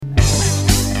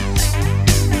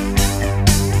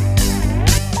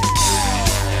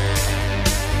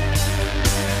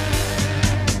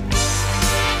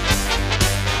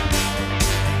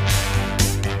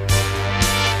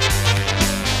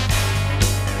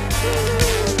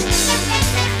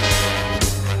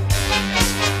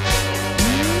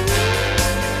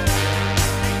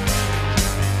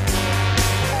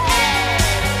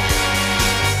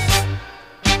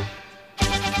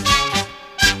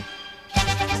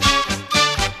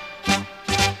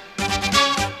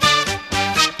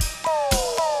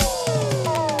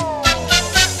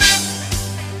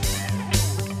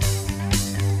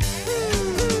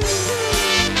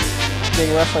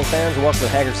wrestling fans, and welcome to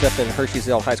Hagerstown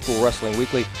Hersheyville High School Wrestling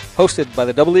Weekly, hosted by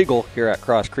the Double Eagle here at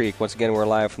Cross Creek. Once again, we're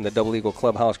live from the Double Eagle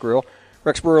Clubhouse Grill.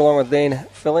 Rex Brewer along with Dane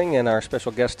Filling, and our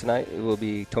special guest tonight will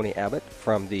be Tony Abbott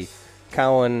from the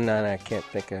Cowan, and I can't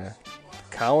think of,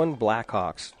 Cowan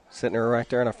Blackhawks. Sitting there right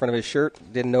there on the front of his shirt.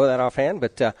 Didn't know that offhand,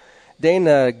 but Dane,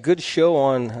 good show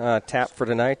on tap for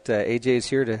tonight. AJ's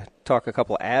here to talk a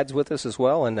couple ads with us as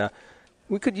well, and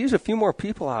we could use a few more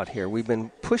people out here. We've been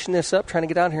pushing this up, trying to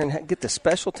get out here and get the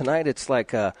special tonight. It's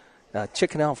like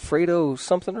chicken Alfredo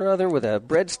something or other with a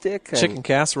breadstick. Chicken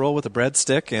casserole with a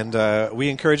breadstick, and we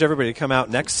encourage everybody to come out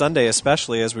next Sunday,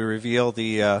 especially as we reveal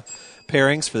the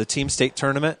pairings for the Team State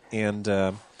Tournament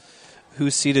and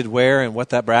who's seated where and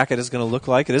what that bracket is going to look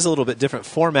like. It is a little bit different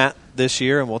format this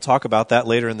year, and we'll talk about that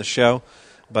later in the show.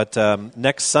 But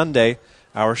next Sunday,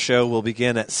 our show will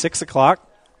begin at 6 o'clock.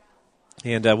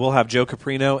 And we'll have Joe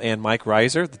Caprino and Mike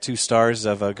Reiser, the two stars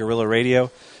of Guerrilla Radio,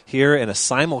 here in a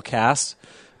simulcast,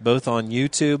 both on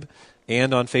YouTube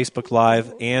and on Facebook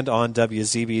Live and on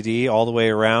WZBD all the way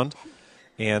around.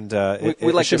 And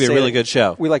it should be a really good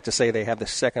show. We like to say they have the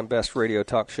second best radio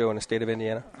talk show in the state of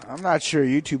Indiana. I'm not sure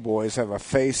you two boys have a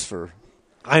face for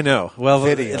I know. Well,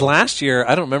 video. Last year,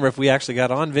 I don't remember if we actually got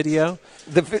on video.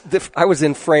 I was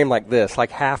in frame like this,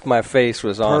 like half my face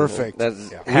was on. Perfect.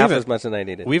 That's half as much as I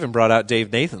needed. We even brought out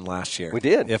Dave Nathan last year. We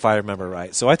did. If I remember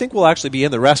right. So I think we'll actually be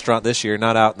in the restaurant this year,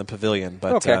 not out in the pavilion.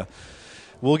 But okay.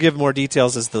 We'll give more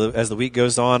details as the week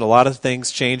goes on. A lot of things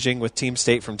changing with Team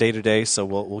State from day to day, so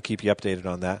we'll keep you updated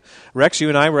on that. Rex, you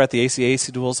and I were at the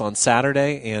ACAC duels on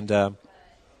Saturday, and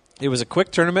it was a quick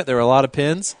tournament. There were a lot of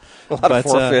pins. A lot of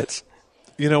forfeits.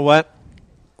 You know what?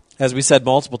 As we said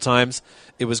multiple times,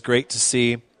 it was great to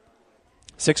see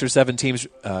 6 or 7 teams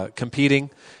competing.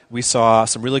 We saw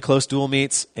some really close dual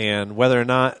meets, and whether or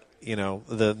not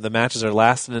the matches are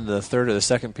lasting into the third or the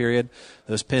second period,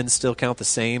 those pins still count the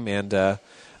same. And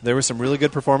there were some really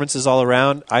good performances all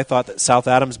around. I thought that South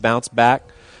Adams bounced back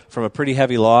from a pretty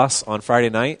heavy loss on Friday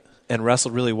night and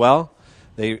wrestled really well.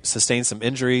 They sustained some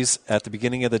injuries at the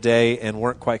beginning of the day and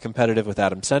weren't quite competitive with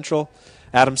Adams Central.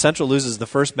 Adams Central loses the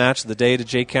first match of the day to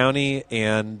Jay County,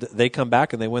 and they come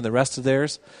back and they win the rest of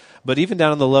theirs. But even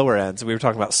down in the lower ends, we were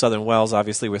talking about Southern Wells,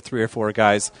 obviously, with 3 or 4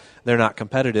 guys. They're not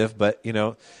competitive, but,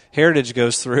 Heritage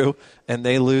goes through, and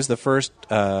they lose the first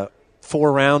 4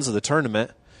 rounds of the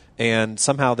tournament, and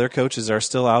somehow their coaches are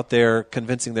still out there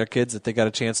convincing their kids that they got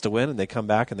a chance to win, and they come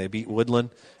back and they beat Woodland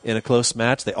in a close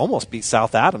match. They almost beat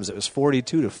South Adams. It was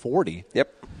 42-40.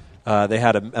 Yep. They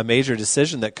had a major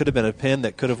decision that could have been a pin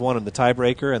that could have won in the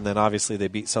tiebreaker, and then obviously they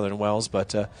beat Southern Wells.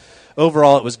 But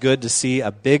overall, it was good to see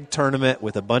a big tournament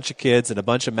with a bunch of kids and a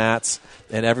bunch of mats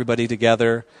and everybody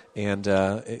together. And,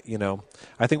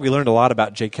 I think we learned a lot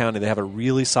about Jay County. They have a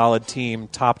really solid team,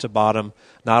 top to bottom,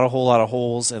 not a whole lot of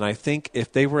holes. And I think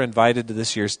if they were invited to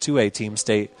this year's 2A Team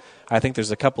State, I think there's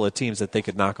a couple of teams that they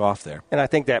could knock off there. And I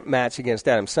think that match against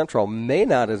Adams Central may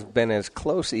not have been as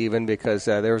close even because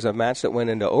there was a match that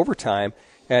went into overtime,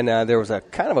 and there was a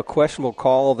kind of a questionable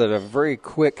call that a very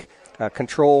quick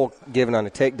control given on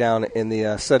a takedown in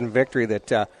the sudden victory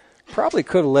that probably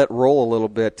could have let roll a little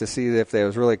bit to see if there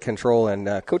was really control,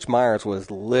 and Coach Myers was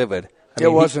livid. It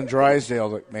wasn't Drysdale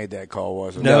that made that call,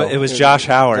 was it? No, it was Josh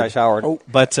Howard. Josh Howard. Oh,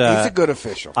 but he's a good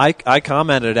official. I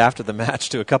commented after the match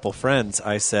to a couple friends.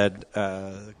 I said,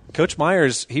 Coach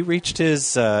Myers, he reached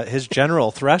his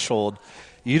general threshold.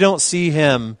 You don't see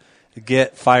him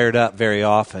get fired up very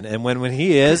often. And when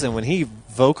he is, and when he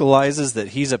vocalizes that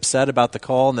he's upset about the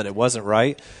call and that it wasn't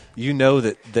right, you know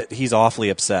that he's awfully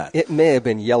upset. It may have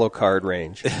been yellow card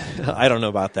range. I don't know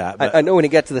about that. But I know when he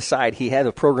got to the side, he had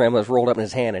a program that was rolled up in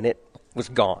his hand, and it was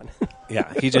gone.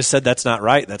 Yeah, he just said that's not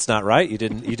right. That's not right. You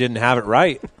didn't have it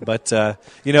right. But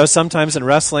sometimes in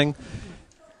wrestling,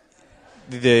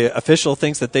 the official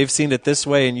thinks that they've seen it this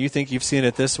way, and you think you've seen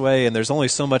it this way, and there's only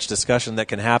so much discussion that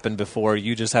can happen before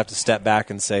you just have to step back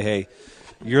and say, "Hey,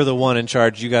 you're the one in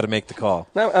charge. You got to make the call."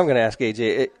 Now, I'm going to ask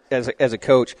AJ, as a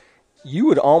coach, you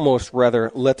would almost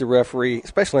rather let the referee,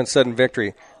 especially in sudden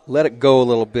victory, let it go a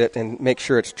little bit and make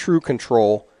sure it's true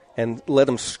control. And let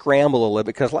them scramble a little bit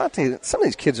because a lot of times some of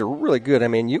these kids are really good. I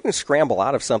mean, you can scramble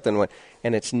out of something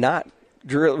and it's not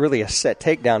really a set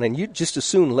takedown, and you just as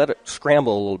soon let it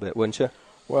scramble a little bit, wouldn't you?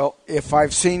 Well, if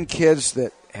I've seen kids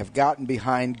that have gotten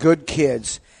behind good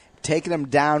kids, taking them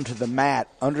down to the mat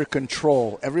under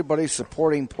control, everybody's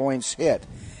supporting points hit,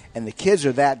 and the kids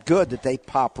are that good that they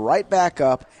pop right back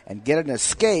up and get an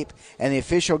escape, and the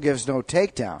official gives no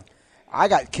takedown. I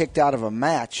got kicked out of a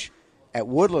match at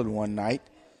Woodland one night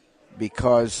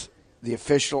because the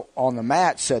official on the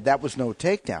mat said that was no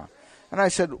takedown. And I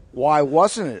said, why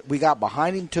wasn't it? We got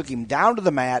behind him, took him down to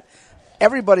the mat,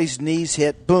 everybody's knees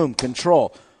hit, boom,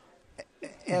 control.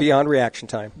 Beyond reaction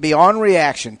time. Beyond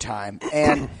reaction time.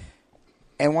 And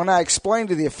when I explained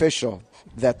to the official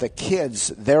that the kids,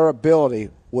 their ability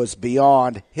was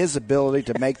beyond his ability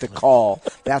to make the call,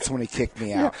 that's when he kicked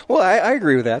me out. Yeah. Well, I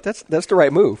agree with that. That's the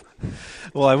right move.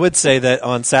 Well, I would say that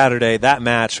on Saturday, that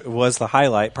match was the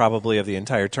highlight probably of the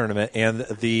entire tournament, and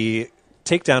the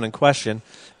takedown in question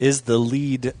is the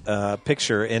lead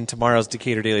picture in tomorrow's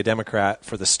Decatur Daily Democrat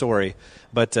for the story.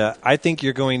 But I think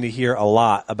you're going to hear a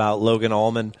lot about Logan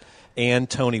Allman and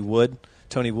Tony Wood.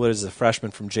 Tony Wood is a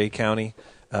freshman from Jay County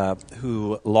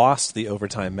who lost the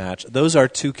overtime match. Those are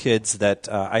two kids that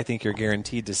I think you're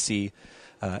guaranteed to see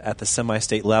at the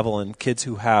semi-state level, and kids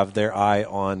who have their eye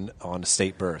on a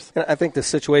state berth. And I think the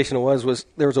situation was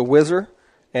there was a whizzer,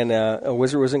 and a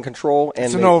whizzer was in control. And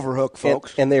it's an overhook,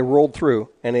 folks. And they rolled through,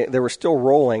 and they were still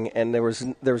rolling, and there was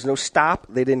no stop.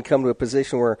 They didn't come to a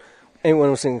position where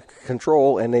anyone was in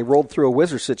control, and they rolled through a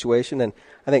whizzer situation. And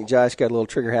I think Josh got a little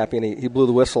trigger happy, and he blew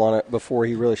the whistle on it before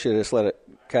he really should have just let it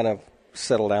kind of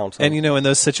settle down. And in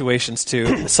those situations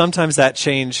too, sometimes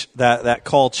that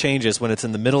call changes when it's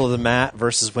in the middle of the mat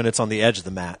versus when it's on the edge of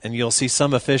the mat. And you'll see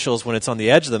some officials when it's on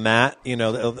the edge of the mat,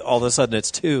 all of a sudden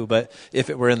it's 2. But if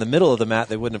it were in the middle of the mat,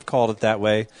 they wouldn't have called it that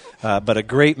way. But a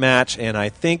great match, and I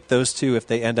think those two, if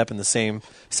they end up in the same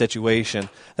situation,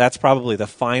 that's probably the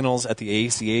finals at the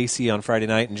ACAC on Friday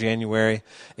night in January,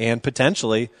 and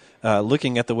potentially.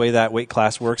 Looking at the way that weight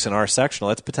class works in our sectional,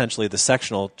 it's potentially the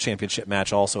sectional championship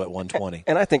match also at 120.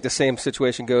 And I think the same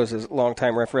situation goes as a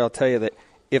longtime referee. I'll tell you that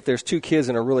if there's two kids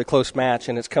in a really close match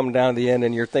and it's coming down to the end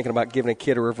and you're thinking about giving a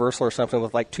kid a reversal or something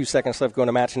with like 2 seconds left going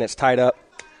to match and it's tied up,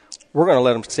 we're going to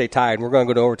let them stay tied and we're going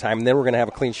to go to overtime and then we're going to have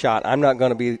a clean shot. I'm not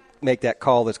going to make that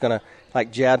call that's going to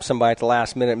like jab somebody at the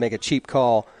last minute and make a cheap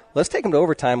call. Let's take them to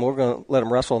overtime. We're going to let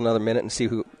them wrestle another minute and see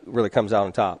who really comes out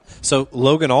on top. So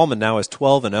Logan Allman now is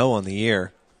 12-0 on the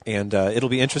year, and it'll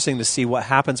be interesting to see what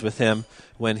happens with him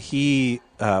when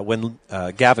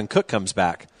Gavin Cook comes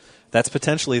back. That's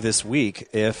potentially this week.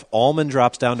 If Allman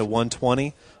drops down to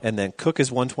 120 and then Cook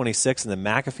is 126 and then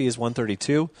McAfee is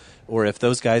 132, or if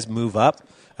those guys move up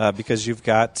because you've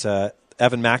got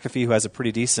Evan McAfee who has a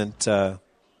pretty decent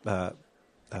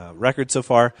record so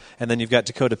far, and then you've got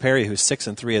Dakota Perry, who's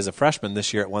 6-3 as a freshman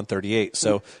this year at 138.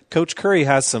 So Coach Curry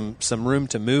has some room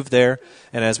to move there,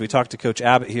 and as we talked to Coach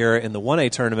Abbott here in the 1A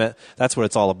tournament, that's what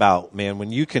it's all about, man.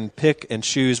 When you can pick and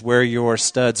choose where your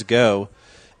studs go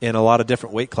in a lot of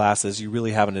different weight classes, you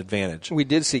really have an advantage. We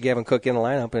did see Gavin Cook in the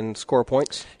lineup and score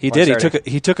points. He did.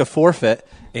 He took a forfeit,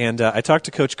 and I talked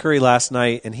to Coach Curry last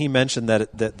night, and he mentioned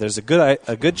that there's a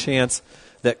good chance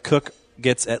that Cook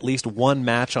gets at least one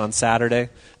match on Saturday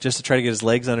just to try to get his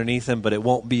legs underneath him, but it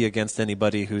won't be against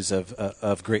anybody who's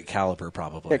of great caliber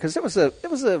probably. Yeah, because it was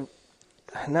a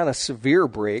not a severe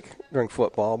break during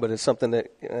football, but it's something that,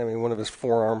 one of his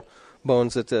forearm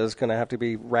bones that is going to have to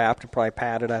be wrapped and probably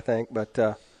padded, I think. But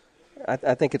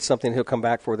I think it's something he'll come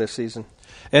back for this season.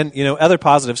 And, other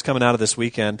positives coming out of this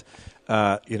weekend,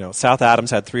 South Adams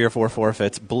had 3 or 4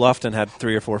 forfeits. Bluffton had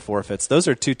 3 or 4 forfeits. Those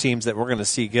are two teams that we're going to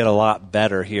see get a lot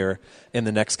better here in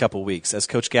the next couple weeks as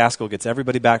Coach Gaskell gets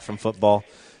everybody back from football.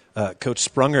 Coach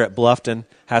Sprunger at Bluffton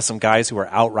has some guys who are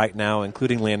out right now,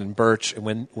 including Landon Birch.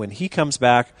 And when he comes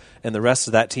back and the rest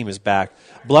of that team is back,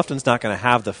 Bluffton's not going to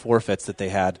have the forfeits that they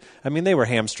had. They were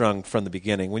hamstrung from the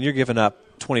beginning. When you're giving up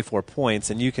 24 points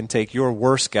and you can take your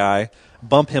worst guy,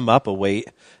 bump him up a weight,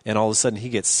 and all of a sudden he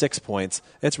gets 6 points,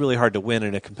 it's really hard to win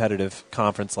in a competitive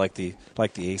conference like the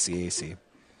ACAC.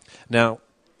 Now,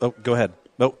 go ahead.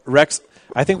 Rex,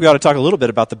 I think we ought to talk a little bit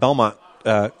about the Belmont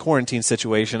quarantine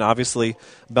situation. Obviously,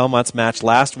 Belmont's match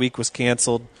last week was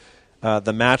canceled.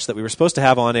 The match that we were supposed to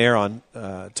have on air on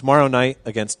tomorrow night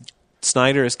against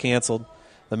Snyder is canceled.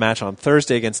 The match on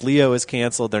Thursday against Leo is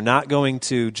canceled. They're not going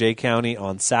to Jay County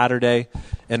on Saturday.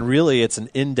 And really, it's an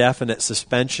indefinite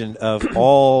suspension of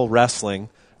all wrestling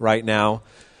right now.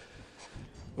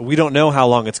 We don't know how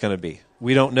long it's going to be.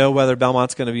 We don't know whether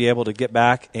Belmont's going to be able to get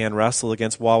back and wrestle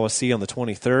against Wawasee on the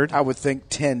 23rd. I would think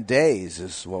 10 days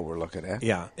is what we're looking at.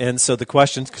 Yeah, and so the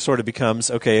question sort of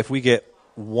becomes, okay, if we get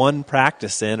 1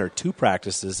 practice in or 2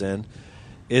 practices in,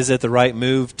 is it the right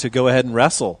move to go ahead and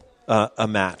wrestle a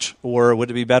match? Or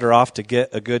would it be better off to get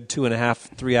a good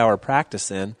 2.5, 3-hour practice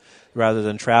in rather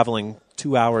than traveling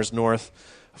 2 hours north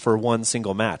for 1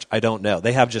 single match? I don't know.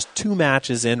 They have just 2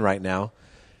 matches in right now.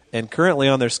 And currently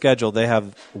on their schedule, they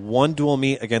have 1 dual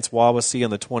meet against Wawasee on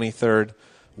the 23rd,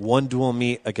 1 dual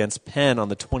meet against Penn on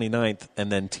the 29th,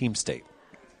 and then Team State.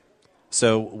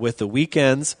 So with the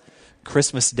weekends,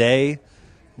 Christmas Day,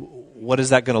 what is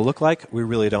that going to look like? We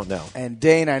really don't know. And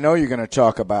Dane, I know you're going to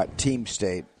talk about Team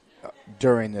State,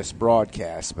 during this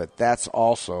broadcast, but that's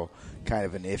also kind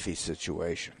of an iffy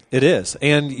situation. It is.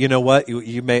 And you know what?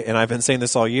 You may, and I've been saying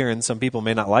this all year, and some people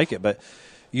may not like it, but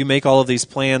you make all of these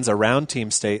plans around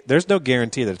Team State. There's no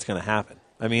guarantee that it's going to happen.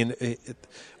 I mean,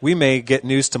 we may get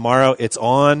news tomorrow. It's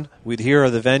on. Here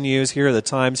are the venues. Here are the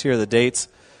times. Here are the dates.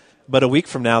 But a week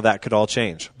from now, that could all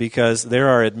change because there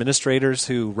are administrators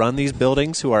who run these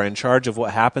buildings, who are in charge of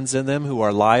what happens in them, who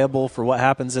are liable for what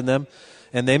happens in them,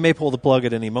 and they may pull the plug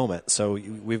at any moment. So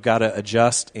we've got to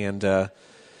adjust, and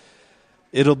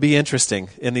it'll be interesting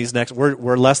in these next.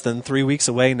 We're less than 3 weeks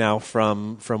away now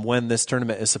from when this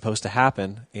tournament is supposed to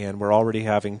happen, and we're already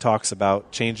having talks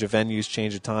about change of venues,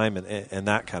 change of time, and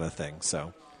that kind of thing.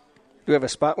 So, do we have a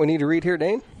spot we need to read here,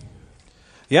 Dane?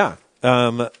 Yeah,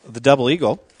 the Double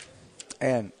Eagle.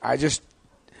 And I just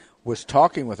was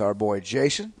talking with our boy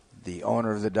Jason, the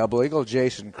owner of the Double Eagle,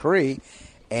 Jason Cree,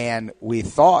 and we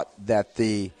thought that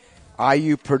the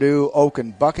IU Purdue Oak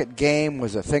and Bucket game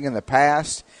was a thing in the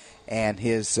past, and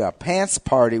his pants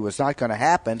party was not going to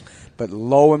happen. But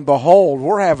lo and behold,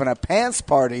 we're having a pants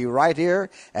party right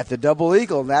here at the Double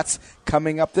Eagle, and that's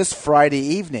coming up this Friday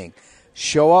evening.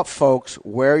 Show up, folks.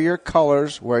 Wear your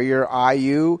colors. Wear your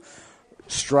IU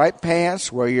striped pants.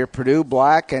 Wear your Purdue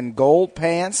black and gold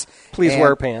pants. Please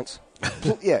wear pants.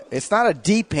 Yeah, it's not a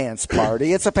D-pants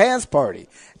party. It's a pants party.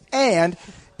 And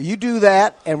you do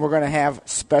that, and we're going to have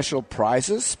special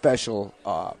prizes, special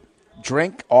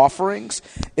drink offerings.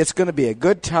 It's going to be a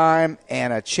good time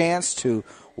and a chance to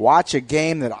watch a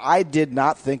game that I did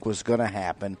not think was going to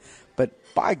happen. But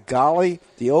by golly,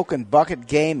 the Oak and Bucket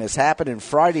game is happening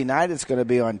Friday night. It's going to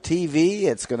be on TV.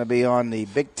 It's going to be on the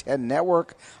Big Ten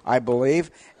Network, I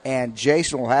believe. And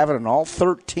Jason will have it on all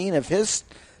 13 of his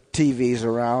TVs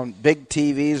around, big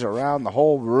TVs around the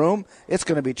whole room. It's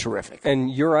going to be terrific.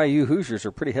 And your IU Hoosiers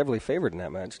are pretty heavily favored in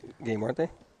that match game, aren't they?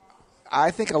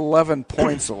 I think 11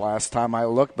 points the last time I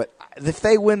looked, but if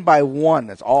they win by 1,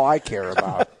 that's all I care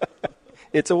about.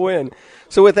 It's a win.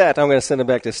 So with that, I'm going to send it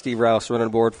back to Steve Rouse running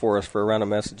the board for us for a round of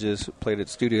messages played at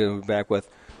studio. We'll be back with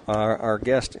our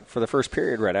guest for the first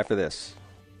period right after this.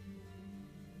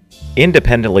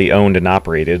 Independently owned and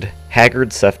operated,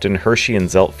 Haggard, Sefton, Hershey, and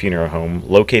Zelt Funeral Home,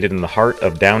 located in the heart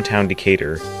of downtown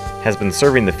Decatur, has been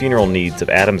serving the funeral needs of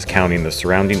Adams County and the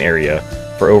surrounding area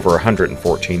for over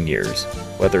 114 years.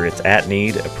 Whether it's at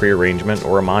need, a prearrangement,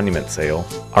 or a monument sale,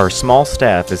 our small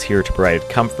staff is here to provide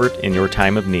comfort in your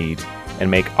time of need and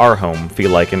make our home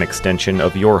feel like an extension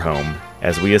of your home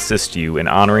as we assist you in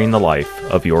honoring the life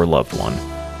of your loved one.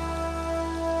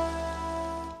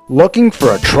 Looking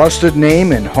for a trusted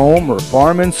name in home or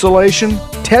farm insulation?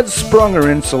 Ted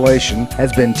Sprunger Insulation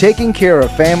has been taking care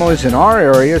of families in our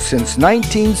area since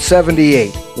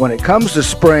 1978. When it comes to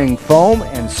spraying foam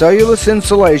and cellulose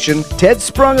insulation, Ted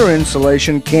Sprunger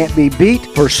Insulation can't be beat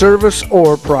for service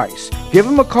or price. Give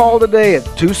them a call today at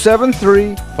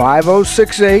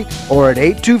 273-5068 or at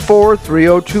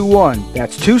 824-3021.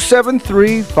 That's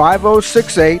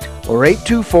 273-5068 or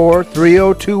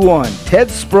 824-3021. Ted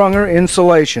Sprunger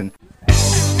Insulation.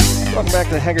 Welcome back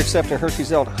to the Haggard Sefton Hershey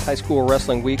Zelt High School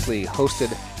Wrestling Weekly,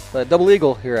 hosted by Double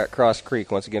Eagle here at Cross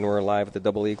Creek. Once again, we're live at the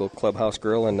Double Eagle Clubhouse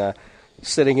Grill and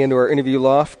sitting into our interview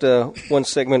loft one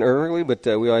segment early, but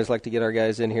we always like to get our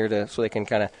guys in here so they can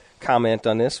kind of comment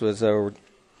on this. We're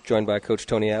joined by Coach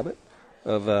Tony Abbott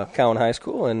of Cowan High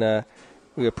School, and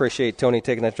we appreciate Tony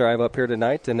taking that drive up here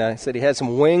tonight. And said he had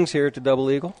some wings here at the Double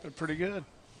Eagle. They're pretty good.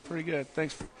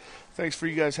 Thanks for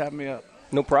you guys having me up.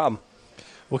 No problem.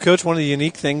 Well, Coach, one of the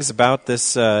unique things about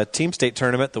this Team State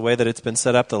tournament, the way that it's been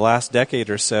set up the last decade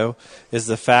or so, is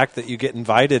the fact that you get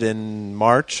invited in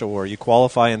March or you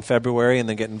qualify in February and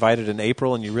then get invited in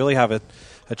April, and you really have a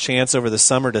chance over the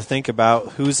summer to think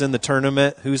about who's in the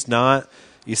tournament, who's not.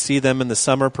 You see them in the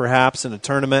summer perhaps in a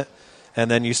tournament,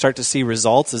 and then you start to see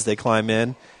results as they climb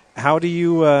in. How do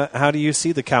you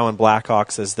see the Cowan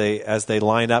Blackhawks as they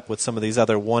line up with some of these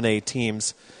other 1A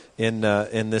teams in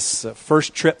this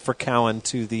first trip for Cowan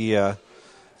to the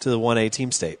 1A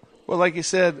Team State? Well, like you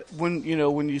said, when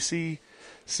you see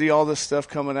all this stuff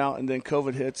coming out and then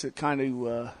COVID hits, it kind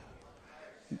of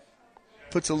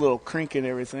puts a little crink in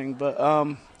everything. But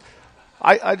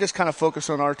I just kind of focus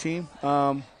on our team.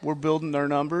 We're building their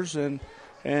numbers, and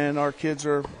our kids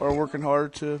are working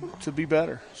hard to be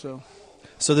better. So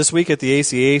this week at the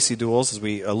ACAC duels, as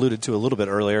we alluded to a little bit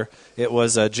earlier, it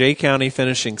was Jay County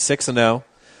finishing 6-0.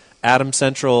 Adams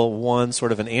Central won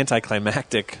sort of an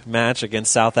anticlimactic match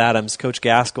against South Adams. Coach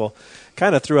Gaskell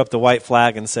kind of threw up the white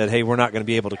flag and said, "Hey, we're not going to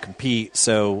be able to compete,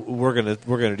 so we're going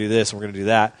to do this and we're going to do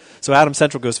that." So Adams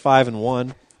Central goes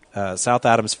 5-1. South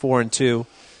Adams 4-2.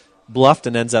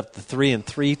 Bluffton ends up the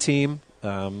 3-3 team.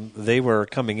 They were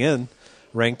coming in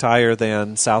ranked higher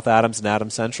than South Adams and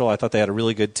Adams Central. I thought they had a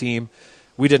really good team.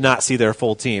 We did not see their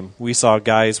full team. We saw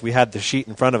guys, we had the sheet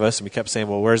in front of us, and we kept saying,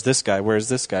 well, where's this guy? Where's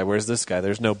this guy? Where's this guy?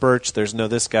 There's no Birch. There's no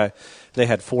this guy. They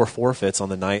had 4 forfeits on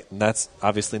the night, and that's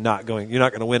obviously not going – you're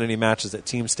not going to win any matches at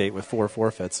Team State with 4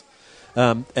 forfeits.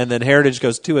 And then Heritage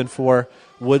goes 2-4,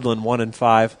 Woodland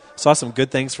 1-5. Saw some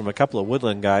good things from a couple of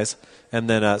Woodland guys. And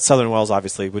then Southern Wells,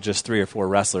 obviously, with just 3 or 4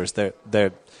 wrestlers.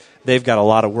 They've got a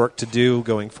lot of work to do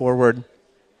going forward.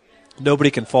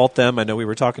 Nobody can fault them. I know we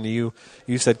were talking to you.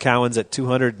 You said Cowan's at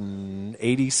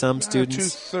 280-some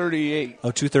students? 238.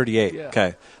 Oh, 238. Yeah.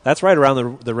 Okay. That's right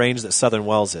around the range that Southern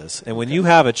Wells is. And when you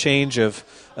have a change of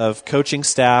coaching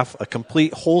staff, a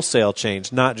complete wholesale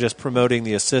change, not just promoting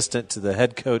the assistant to the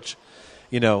head coach,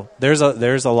 there's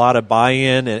a lot of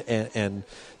buy-in and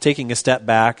taking a step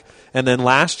back. And then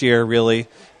last year, really,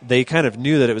 they kind of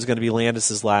knew that it was going to be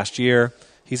Landis's last year.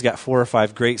 He's got 4 or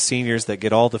 5 great seniors that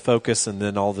get all the focus, and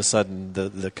then all of a sudden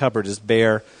the cupboard is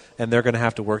bare, and they're going to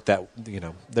have to work that.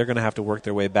 They're going to have to work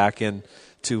their way back in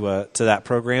to that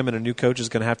program, and a new coach is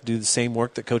going to have to do the same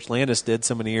work that Coach Landis did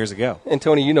so many years ago. And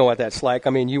Tony, you know what that's like. I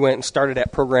mean, you went and started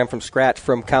that program from scratch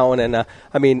from Cowan, and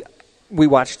we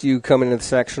watched you come into the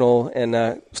sectional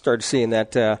and started seeing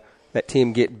that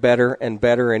team get better and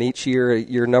better, and each year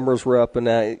your numbers were up, and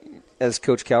as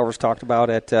Coach Calvers talked about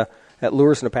at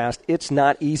Lures in the past, it's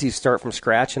not easy to start from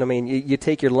scratch. And, I mean, you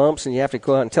take your lumps and you have to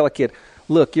go out and tell a kid,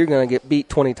 look, you're going to get beat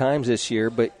 20 times this year,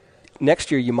 but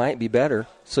next year you might be better,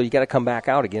 so you got to come back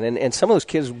out again. And some of those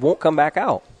kids won't come back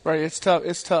out. Right, it's tough.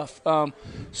 It's tough.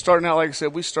 Starting out, like I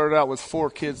said, we started out with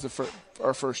 4 kids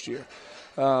our first year.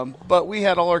 But we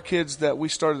had all our kids that we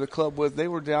started the club with. They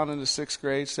were down into 6th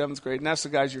grade, 7th grade, and that's the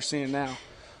guys you're seeing now.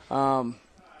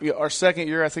 Our second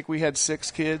year, I think we had 6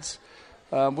 kids.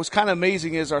 What's kind of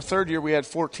amazing is our third year we had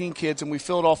 14 kids, and we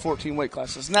filled all 14 weight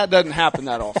classes. And that doesn't happen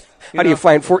that often. How do you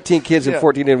find 14 kids in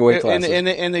 14 different weight classes?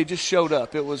 And they just showed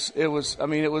up. It was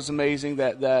amazing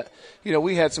that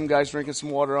we had some guys drinking some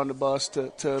water on the bus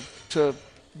to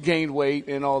gain weight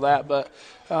and all that. But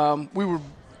we were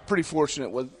pretty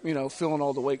fortunate with, filling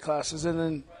all the weight classes. And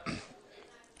then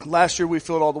last year we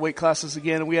filled all the weight classes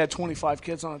again, and we had 25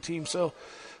 kids on a team. So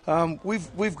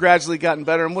we've gradually gotten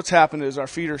better, and what's happened is our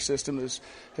feeder system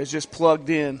has just plugged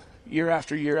in year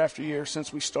after year after year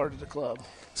since we started the club.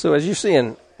 So as you're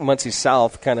seeing Muncie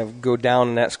South kind of go down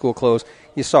in that school close,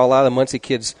 you saw a lot of the Muncie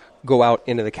kids go out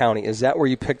into the county. Is that where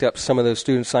you picked up some of those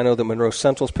students? I know that Monroe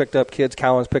Central's picked up kids,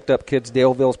 Cowan's picked up kids,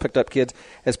 Daleville's picked up kids.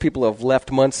 As people have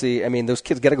left Muncie, I mean, those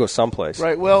kids got to go someplace.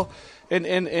 Right. Well,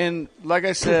 and like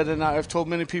I said, and I've told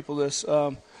many people this,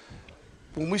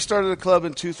 when we started the club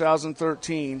in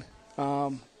 2013,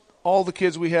 all the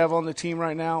kids we have on the team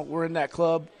right now were in that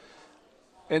club,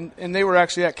 and they were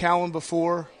actually at Cowan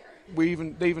before they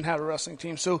even had a wrestling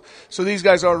team. So these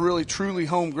guys are really truly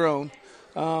homegrown.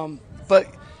 But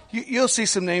you'll see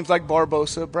some names like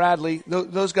Barbosa, Bradley.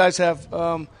 Those guys have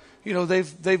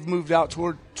they've moved out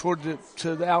toward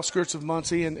the outskirts of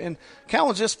Muncie, and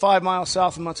Cowan's just 5 miles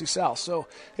south of Muncie South, so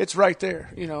it's right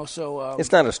there. So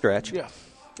it's not a stretch. Yeah,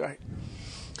 right.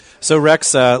 So,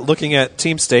 Rex, looking at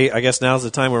Team State, I guess now's the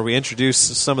time where we introduce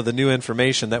some of the new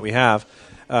information that we have.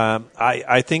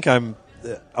 I think I'm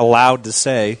allowed to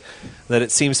say that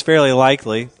it seems fairly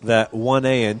likely that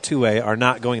 1A and 2A are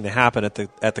not going to happen at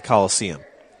the Coliseum.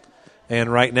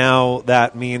 And right now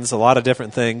that means a lot of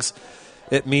different things.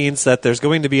 It means that there's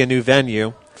going to be a new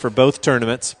venue for both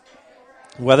tournaments.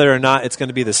 Whether or not it's going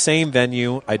to be the same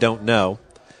venue, I don't know.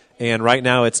 And right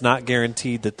now it's not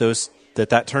guaranteed that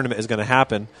that tournament is going to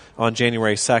happen on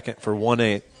January 2nd for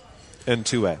 1A and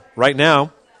 2A. Right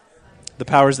now, the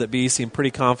powers that be seem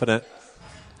pretty confident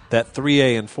that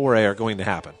 3A and 4A are going to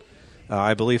happen.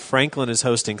 I believe Franklin is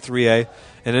hosting 3A,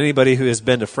 and anybody who has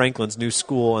been to Franklin's new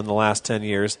school in the last 10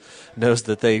 years knows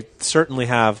that they certainly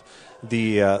have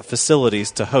the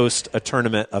facilities to host a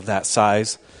tournament of that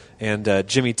size. And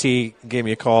Jimmy T gave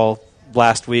me a call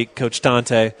last week, Coach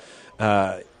Dante.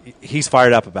 He's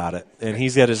fired up about it, and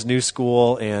he's at his new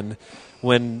school. And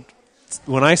when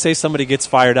I say somebody gets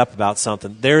fired up about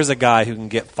something, there's a guy who can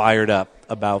get fired up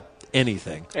about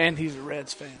anything. And he's a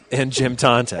Reds fan. And Jim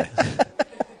Tante.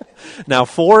 Now,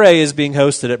 4A is being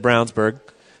hosted at Brownsburg,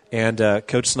 and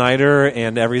Coach Snyder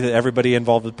and everybody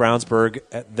involved with Brownsburg,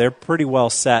 they're pretty well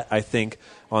set, I think,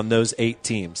 on those 8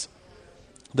 teams.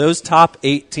 Those top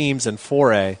 8 teams in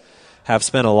 4A have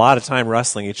spent a lot of time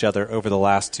wrestling each other over the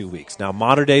last 2 weeks. Now,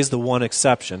 Mater Dei is the one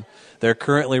exception. They're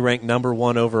currently ranked number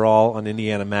 1 overall on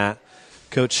Indiana Mat.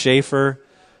 Coach Schaefer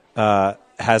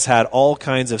has had all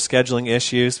kinds of scheduling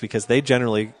issues because they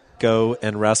generally go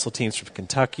and wrestle teams from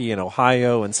Kentucky and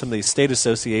Ohio, and some of these state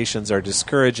associations are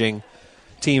discouraging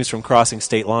teams from crossing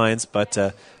state lines. But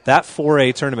that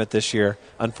 4A tournament this year,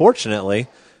 unfortunately,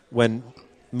 when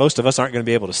most of us aren't going to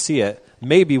be able to see it,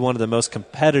 may be one of the most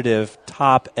competitive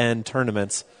top-end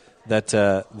tournaments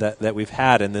that we've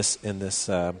had in this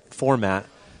format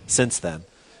since then.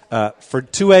 For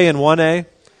 2A and 1A,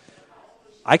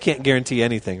 I can't guarantee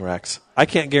anything, Rex. I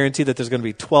can't guarantee that there's going to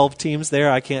be 12 teams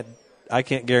there. I can't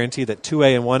guarantee that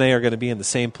 2A and 1A are going to be in the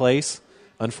same place.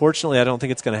 Unfortunately, I don't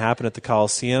think it's going to happen at the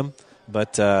Coliseum.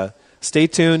 But stay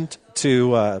tuned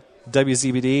to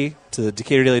WZBD, to the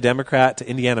Decatur Daily Democrat, to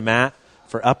Indiana Matt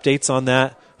for updates on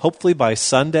that. Hopefully by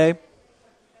Sunday,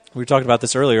 we were talking about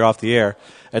this earlier off the air,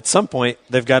 at some point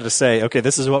they've got to say, okay,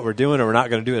 this is what we're doing or we're not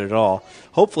going to do it at all.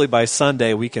 Hopefully by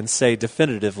Sunday we can say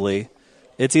definitively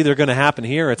it's either going to happen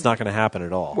here or it's not going to happen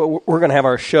at all. Well, we're going to have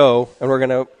our show, and we're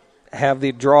going to have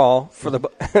the draw for the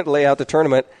lay out the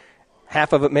tournament.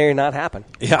 Half of it may not happen.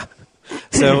 Yeah.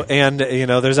 So, and,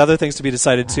 there's other things to be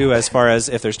decided, too, as far as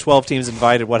if there's 12 teams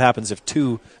invited, what happens if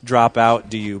 2 drop out?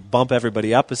 Do you bump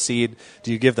everybody up a seed?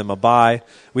 Do you give them a bye?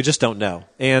 We just don't know.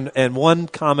 And one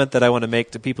comment that I want to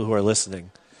make to people who are listening,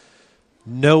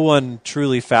 no one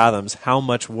truly fathoms how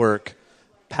much work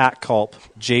Pat Culp,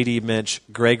 J.D. Minch,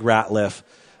 Greg Ratliff,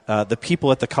 the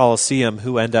people at the Coliseum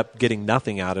who end up getting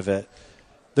nothing out of it.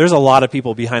 There's a lot of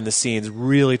people behind the scenes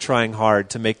really trying hard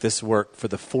to make this work for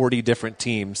the 40 different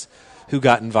teams who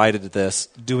got invited to this,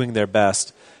 doing their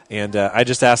best. And I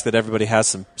just ask that everybody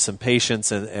has some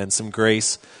patience and some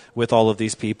grace with all of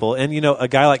these people. And, a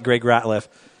guy like Greg Ratliff,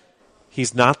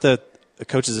 he's not the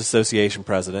Coaches Association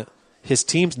president. His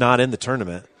team's not in the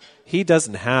tournament. He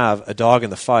doesn't have a dog in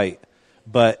the fight.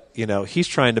 But, he's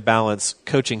trying to balance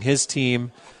coaching his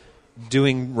team,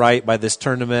 doing right by this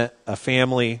tournament, a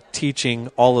family, teaching,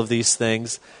 all of these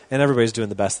things, and everybody's doing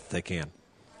the best that they can.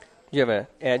 Do you have an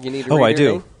ad you need to read? Oh,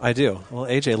 I do. Well,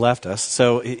 AJ left us.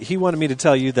 So he wanted me to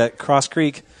tell you that Cross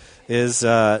Creek is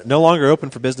no longer open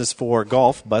for business for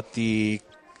golf, but the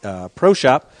Pro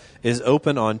Shop is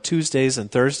open on Tuesdays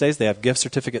and Thursdays. They have gift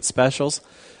certificate specials.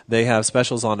 They have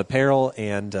specials on apparel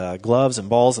and gloves and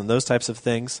balls and those types of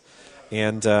things.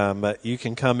 And you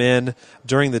can come in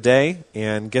during the day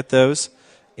and get those.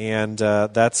 And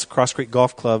that's Cross Creek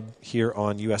Golf Club here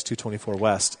on US 224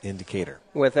 West in Decatur.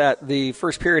 With that, the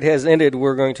first period has ended.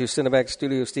 We're going to send it back to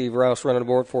studio. Steve Rouse running the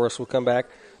board for us. We'll come back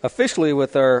officially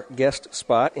with our guest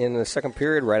spot in the second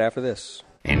period right after this.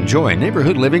 Enjoy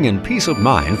neighborhood living and peace of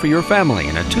mind for your family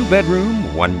in a 2-bedroom,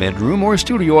 1-bedroom, or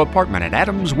studio apartment at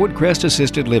Adams Woodcrest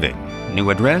Assisted Living.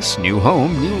 New address, new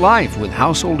home, new life with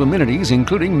household amenities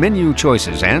including menu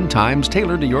choices and times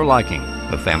tailored to your liking.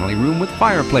 A family room with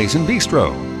fireplace and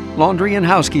bistro. Laundry and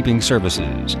housekeeping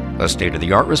services. A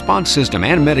state-of-the-art response system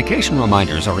and medication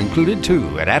reminders are included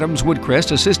too at Adams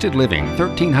Woodcrest Assisted Living,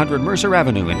 1300 Mercer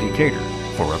Avenue in Decatur.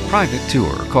 For a private tour,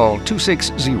 call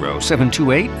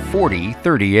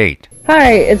 260-728-4038.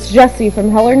 Hi, it's Jessie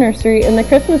from Heller Nursery, and the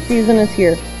Christmas season is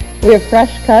here. We have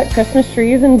fresh-cut Christmas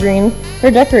trees and greens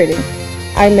for decorating.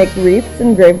 I make wreaths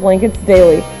and grave blankets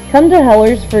daily. Come to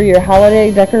Heller's for your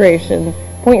holiday decorations.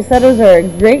 Poinsettias are a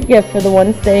great gift for the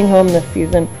ones staying home this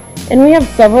season, and we have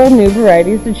several new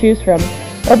varieties to choose from.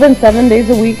 Open 7 days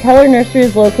a week, Heller Nursery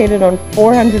is located on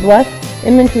 400 West,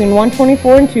 in between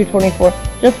 124 and 224,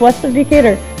 just west of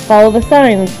Decatur. Follow the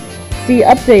signs. See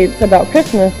updates about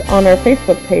Christmas on our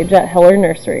Facebook page at Heller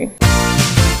Nursery.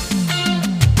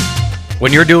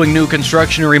 When you're doing new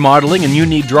construction or remodeling and you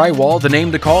need drywall, the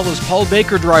name to call is Paul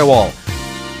Baker Drywall.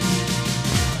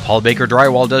 Paul Baker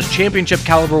Drywall does championship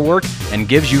caliber work and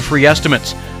gives you free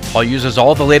estimates. Paul uses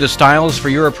all the latest styles for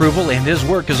your approval, and his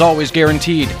work is always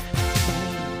guaranteed.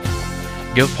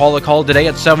 Give Paul a call today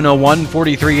at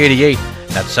 701-4388.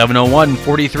 That's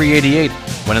 701-4388.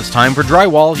 When it's time for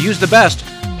drywall, use the best,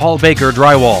 Paul Baker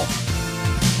Drywall.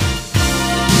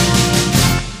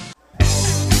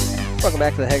 Welcome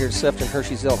back to the Haggard Sefton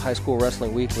Hershey Zelt High School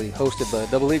Wrestling Weekly, hosted by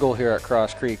Double Eagle here at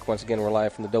Cross Creek. Once again, we're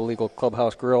live from the Double Eagle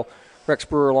Clubhouse Grill. Rex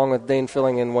Brewer along with Dane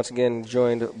Filling, and once again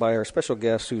joined by our special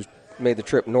guest who's made the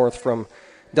trip north from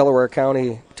Delaware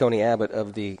County, Tony Abbott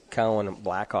of the Cowan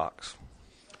Blackhawks.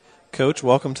 Coach,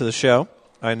 welcome to the show.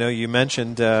 I know you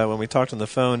mentioned when we talked on the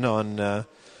phone on, it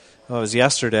was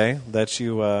yesterday, that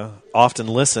you often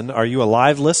listen. Are you a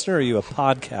live listener or are you a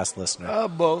podcast listener?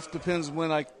 Both. Depends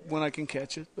when I can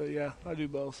catch it. But, yeah, I do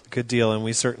both. Good deal. And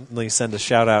we certainly send a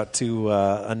shout-out to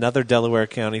another Delaware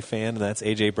County fan, and that's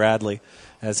A.J. Bradley,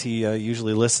 as he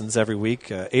usually listens every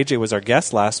week. A.J. was our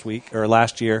guest last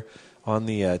year on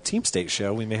the Team State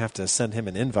show. We may have to send him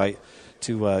an invite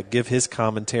to give his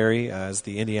commentary as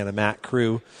the Indiana Mac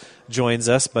crew joins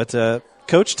us. But,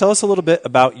 Coach, tell us a little bit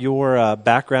about your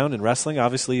background in wrestling.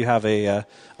 Obviously, you have a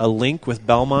link with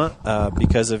Belmont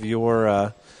because of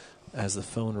your, as the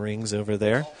phone rings over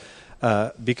there,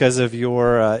 because of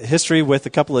your history with a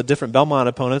couple of different Belmont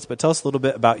opponents. But tell us a little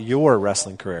bit about your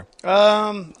wrestling career.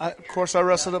 Of course, I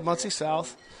wrestled at Muncie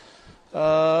South.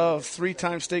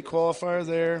 3-time state qualifier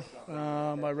there.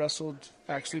 I wrestled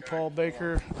actually Paul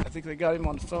Baker. I think they got him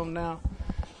on the phone now.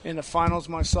 In the finals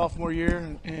my sophomore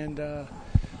year, and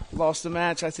lost the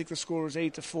match. I think the score was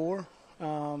 8-4.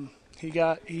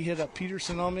 He hit a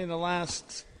Peterson on me in the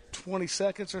last 20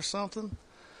 seconds or something.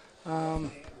 I'm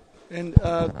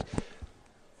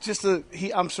certain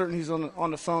he's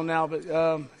on the phone now, but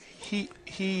we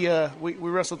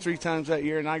wrestled 3 times that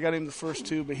year, and I got him the first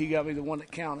 2, but he got me the one that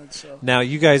counted. So now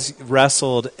you guys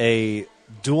wrestled a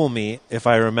dual meet, if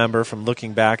I remember from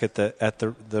looking back at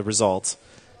the results.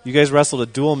 You guys wrestled a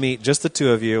dual meet, just the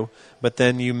 2 of you, but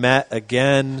then you met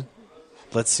again.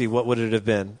 Let's see, what would it have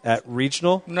been? At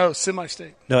regional? No,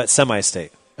 semi-state. No, at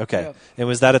semi-state. Okay. Yeah. And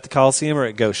was that at the Coliseum or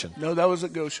at Goshen? No, that was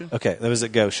at Goshen. Okay, that was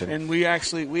at Goshen. And we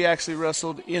actually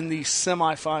wrestled in the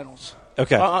semifinals.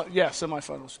 Okay.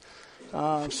 Semifinals.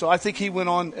 So I think he went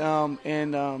on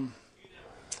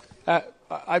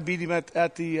I beat him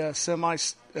at the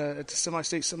semi-state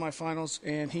semifinals,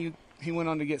 and he went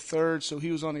on to get 3rd, so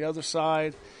he was on the other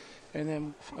side, and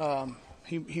then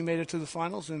he made it to the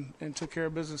finals and took care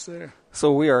of business there.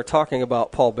 So we are talking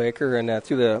about Paul Baker, and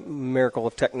through the miracle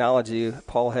of technology,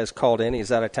 Paul has called in.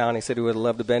 He's out of town. He said he would have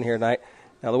loved to have been here tonight.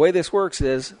 Now, the way this works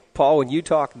is, Paul, when you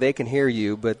talk, they can hear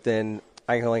you, but then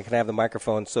I only can have the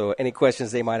microphone, so any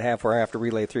questions they might have, I have to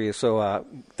relay through you. So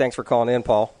thanks for calling in,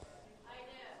 Paul.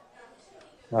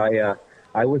 I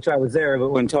wish I was there, but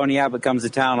when Tony Abbott comes to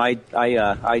town, I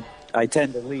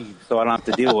tend to leave, so I don't have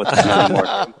to deal with him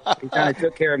anymore. He kind of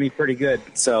took care of me pretty good.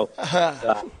 So,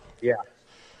 yeah.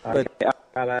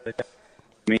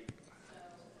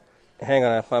 Hang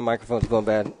on, my microphone's going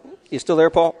bad. You still there,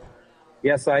 Paul?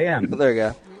 Yes, I am. There you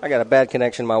go. I got a bad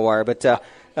connection in my wire, but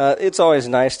it's always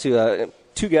nice to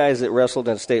 2 guys that wrestled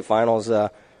in state finals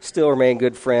still remain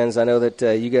good friends. I know that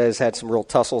you guys had some real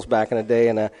tussles back in the day,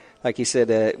 and like you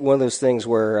said, one of those things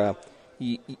where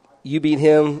you beat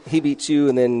him, he beats you,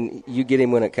 and then you get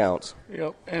him when it counts.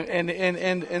 Yep, and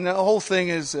the whole thing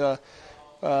is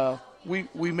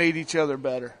we made each other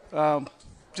better.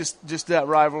 Just that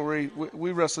rivalry.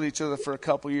 We wrestled each other for a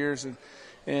couple years,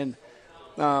 and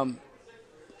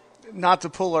not to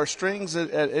pull our strings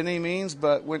at any means,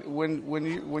 but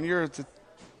when you're at the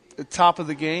top of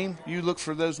the game, you look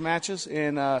for those matches,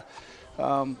 and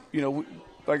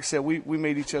like I said, we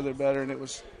made each other better, and it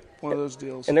was one of those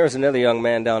deals. And there was another young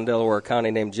man down in Delaware County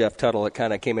named Jeff Tuttle that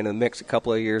kind of came into the mix a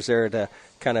couple of years there to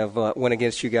kind of went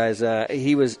against you guys.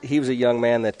 He was a young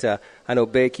man that I know,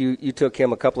 Bake, you took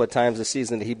him a couple of times this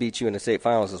season that he beat you in the state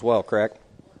finals as well, correct?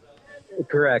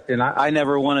 Correct, and I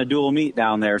never won a dual meet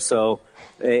down there,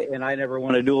 and I never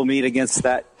won a dual meet against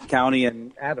that county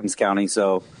and Adams County,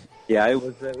 so yeah, it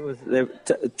was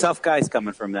tough guys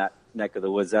coming from that neck of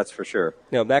the woods, that's for sure.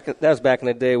 That was back in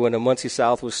the day when the Muncie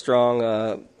South was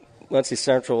strong. Muncie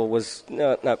Central was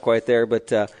not quite there, but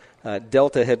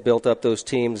Delta had built up those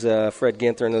teams. Fred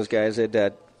Ginther and those guys had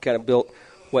kind of built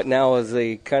what now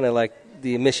is kind of like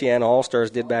the Michiana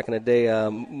All-Stars did back in the day.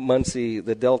 Muncie,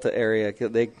 the Delta area,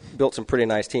 they built some pretty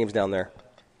nice teams down there.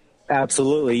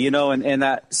 Absolutely, and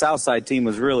that Southside team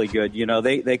was really good.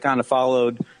 They kind of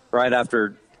followed right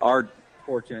after our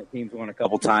fortunate teams won a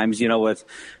couple times, with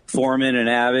Foreman and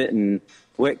Abbott and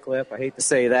Whitcliffe. I hate to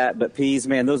say that, but Pease,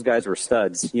 man, those guys were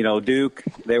studs. Duke,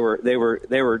 they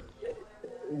were.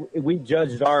 We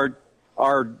judged our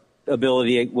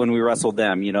ability when we wrestled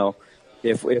them.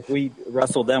 If we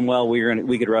wrestled them well,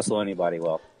 we could wrestle anybody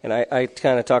well. And I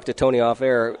kind of talked to Tony off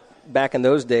air. Back in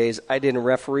those days, I didn't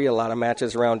referee a lot of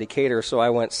matches around Decatur, so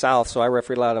I went south. So I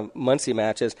refereed a lot of Muncie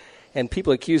matches. And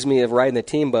people accused me of riding the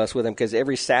team bus with them because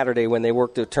every Saturday when they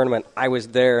worked the tournament, I was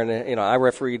there. And, I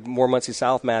refereed more Muncie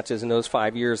South matches in those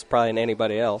 5 years probably than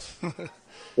anybody else.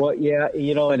 Well, yeah,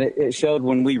 and it showed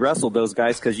when we wrestled those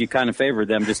guys because you kind of favored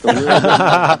them just a little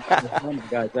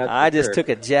bit. I just took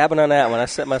a jabbing on that one. I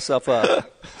set myself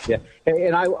up. Yeah,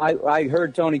 and I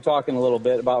heard Tony talking a little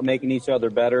bit about making each other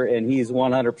better, and he's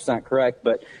 100% correct.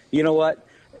 But you know what?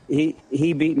 He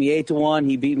beat me 8-1.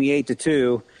 He beat me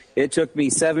 8-2. It took me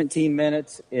 17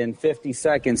 minutes and 50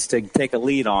 seconds to take a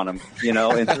lead on him,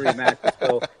 in 3 matches.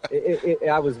 So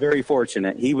I was very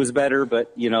fortunate. He was better,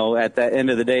 but, at the end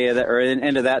of the day,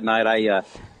 end of that night, I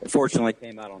fortunately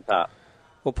came out on top.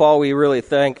 Well, Paul, we really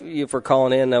thank you for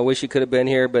calling in. I wish you could have been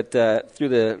here, but through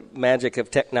the magic of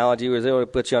technology, we was able to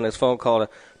put you on this phone call to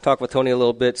talk with Tony a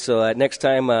little bit. So next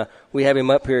time we have him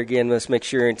up here again, let's make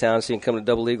sure you're in town so you can come to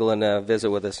Double Eagle and visit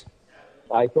with us.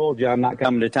 I told you I'm not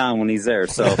coming to town when he's there.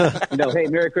 So, hey,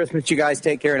 Merry Christmas, you guys.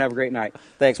 Take care and have a great night.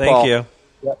 Thanks, Thank Paul. you.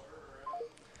 Yep.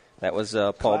 That was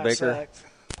Paul Class Baker. act.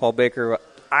 Paul Baker,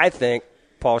 I think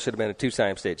Paul should have been a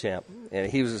two-time state champ. And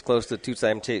he was as close to a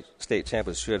two-time state champ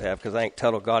as should have, because I think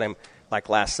Tuttle got him like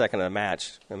last second of the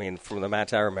match. I mean, from the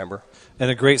match I remember.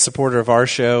 And a great supporter of our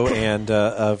show and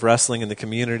of wrestling in the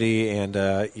community. And,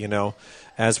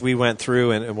 as we went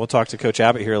through, and we'll talk to Coach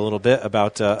Abbott here a little bit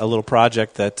about a little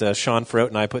project that Sean Froat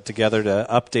and I put together to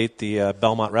update the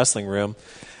Belmont Wrestling Room.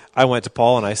 I went to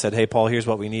Paul and I said, hey, Paul, here's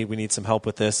what we need. We need some help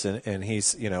with this. And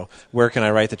he's, where can I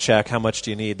write the check? How much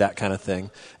do you need? That kind of thing.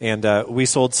 And we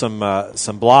sold some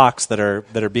blocks that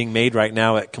are being made right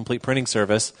now at Complete Printing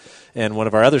Service and one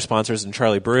of our other sponsors in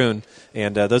Charlie Brune.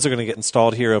 And those are going to get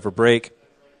installed here over break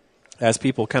as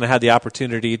people kind of had the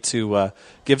opportunity to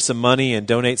give some money and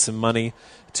donate some money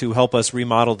to help us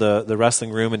remodel the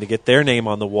wrestling room and to get their name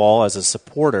on the wall as a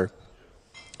supporter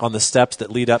on the steps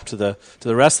that lead up to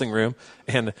the wrestling room.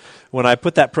 And when I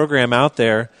put that program out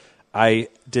there, I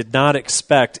did not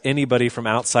expect anybody from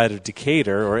outside of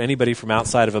Decatur or anybody from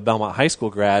outside of a Belmont High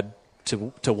School grad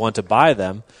to want to buy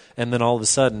them. And then all of a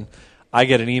sudden, I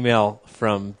get an email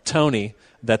from Tony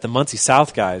that the Muncie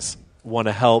South guys want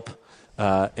to help.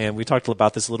 And we talked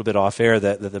about this a little bit off air,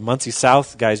 that the Muncie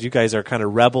South guys, you guys are kind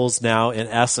of rebels now in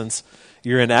essence.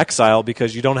 You're in exile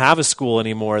because you don't have a school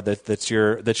anymore that's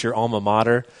your alma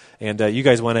mater, and you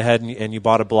guys went ahead and you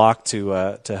bought a block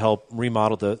to help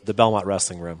remodel the Belmont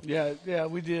Wrestling Room. Yeah,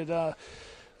 we did.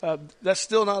 That's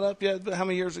still not up yet. But how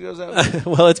many years ago is that?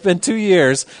 Well, it's been 2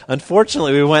 years.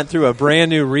 Unfortunately, we went through a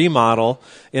brand new remodel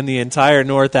in the entire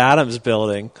North Adams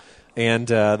building, and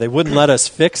they wouldn't let us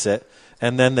fix it.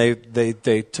 And then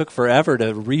they took forever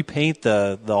to repaint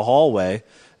the hallway.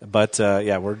 But,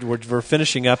 we're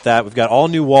finishing up that. We've got all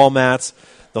new wall mats.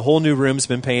 The whole new room's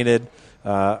been painted.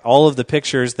 All of the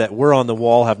pictures that were on the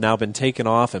wall have now been taken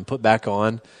off and put back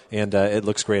on, and it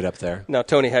looks great up there. Now,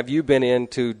 Tony, have you been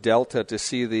into Delta to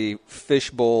see the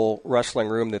fishbowl wrestling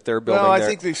room that they're building Well, I there?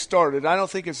 think they started. I don't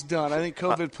think it's done. I think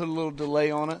COVID put a little delay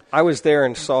on it. I was there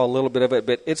and saw a little bit of it,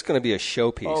 but it's going to be a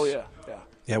showpiece. Oh, yeah.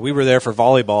 Yeah, we were there for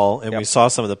volleyball, and Yep. we saw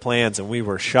some of the plans, and we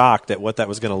were shocked at what that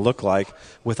was going to look like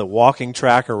with a walking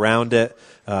track around it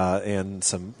and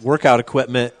some workout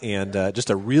equipment and just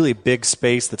a really big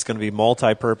space that's going to be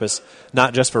multi-purpose,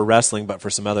 not just for wrestling but for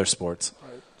some other sports.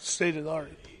 Right. State of the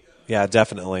art. Yeah,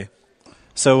 definitely.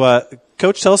 So,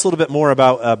 Coach, tell us a little bit more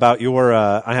about your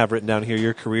I have written down here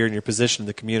your career and your position in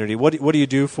the community. What do you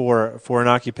do for an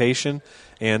occupation,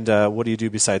 and what do you do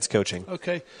besides coaching?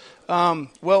 Okay.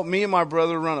 Well, me and my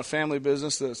brother run a family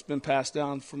business that's been passed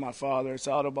down from my father. It's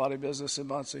an auto body business in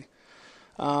Muncie.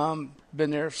 Been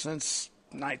there since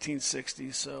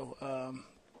 1960, so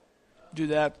do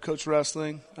that, coach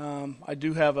wrestling. I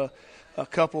do have a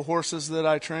couple horses that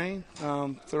I train,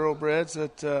 thoroughbreds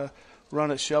that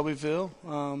run at Shelbyville.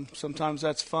 Sometimes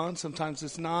that's fun, sometimes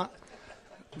it's not,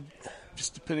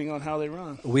 just depending on how they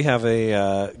run. We have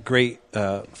a great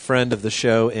friend of the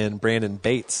show in Brandon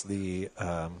Bates, the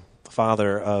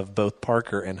father of both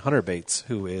Parker and Hunter Bates,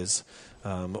 who is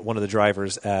one of the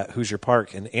drivers at Hoosier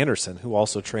Park in Anderson, who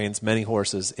also trains many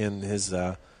horses in his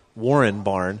Warren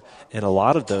barn, and a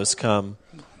lot of those come.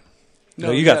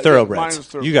 No, you got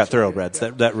thoroughbreds. You got thoroughbreds. Yeah.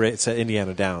 That race at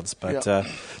Indiana Downs. But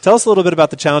tell us a little bit about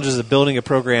the challenges of building a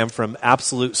program from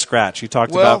absolute scratch. You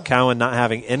talked about Cowan not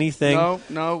having anything.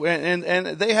 No, and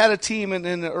they had a team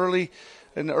in the early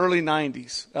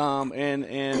 90s,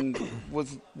 and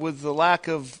with the lack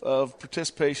of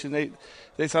participation,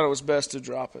 they thought it was best to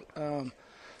drop it.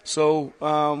 So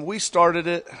we started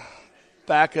it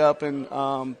back up in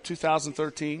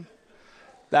 2013.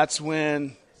 That's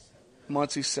when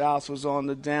Muncie South was on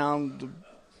the down, the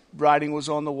writing was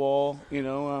on the wall.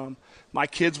 My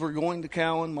kids were going to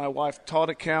Cowan. My wife taught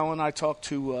at Cowan. I talked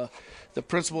to the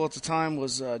principal at the time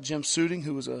was Jim Suding,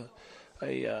 who was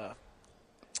a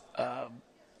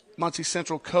Muncie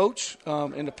Central coach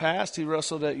in the past. He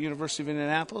wrestled at University of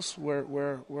Indianapolis,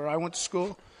 where I went to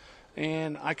school.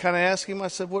 And I kind of asked him. I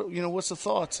said, what's the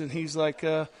thoughts? And he's like,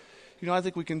 I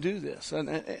think we can do this.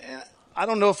 And I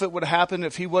don't know if it would have happened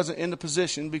if he wasn't in the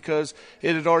position because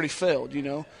it had already failed,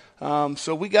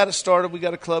 So we got it started. We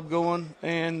got a club going.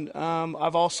 And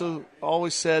I've also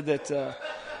always said that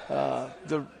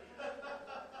the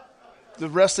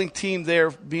wrestling team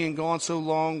there being gone so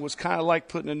long was kind of like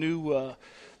putting a new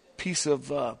piece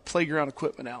of playground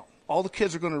equipment out. All the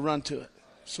kids are going to run to it.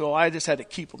 So I just had to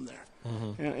keep them there.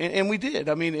 And we did.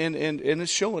 I mean, and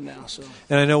it's showing now. So.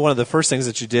 And I know one of the first things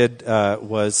that you did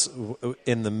was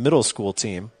in the middle school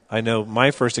team. I know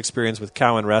my first experience with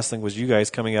Cowan Wrestling was you guys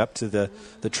coming up to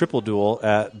the triple duel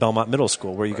at Belmont Middle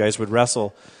School, where you guys would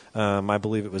wrestle. I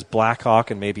believe it was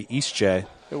Blackhawk and maybe East Jay.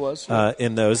 It was. Yeah.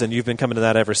 In those, and you've been coming to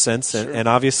that ever since. Sure. And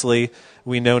obviously,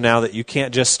 we know now that you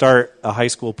can't just start a high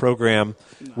school program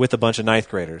with a bunch of ninth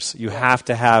graders. You have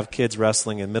to have kids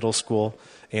wrestling in middle school.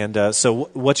 And so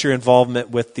what's your involvement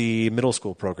with the middle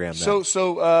school program now?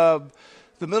 So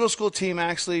the middle school team,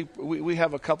 actually, we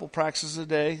have a couple practices a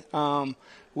day.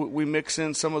 We mix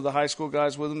in some of the high school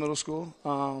guys with the middle school.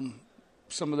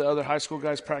 Some of the other high school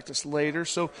guys practice later.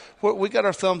 So we got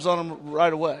our thumbs on them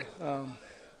right away.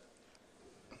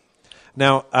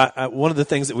 Now, one of the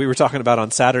things that we were talking about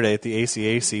on Saturday at the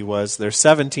ACAC was there's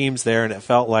 7 teams there, and it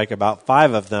felt like about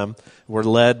 5 of them were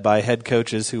led by head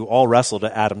coaches who all wrestled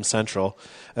at Adams Central.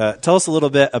 Tell us a little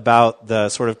bit about the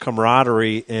sort of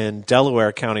camaraderie in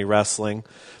Delaware County wrestling,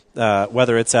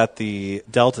 whether it's at the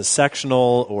Delta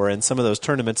Sectional or in some of those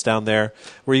tournaments down there,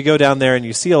 where you go down there and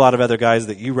you see a lot of other guys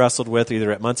that you wrestled with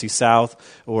either at Muncie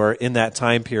South or in that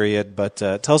time period. But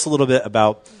tell us a little bit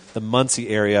about the Muncie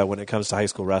area when it comes to high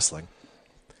school wrestling.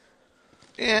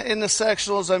 Yeah, in the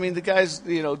sectionals, I mean, the guys,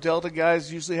 Delta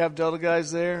guys usually have Delta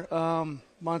guys there.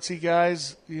 Muncie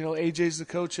guys, AJ's the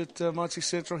coach at Muncie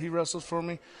Central. He wrestles for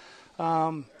me.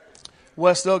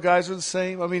 Westdale guys are the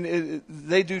same. I mean,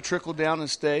 they do trickle down and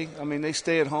stay. I mean, they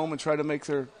stay at home and try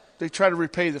to they try to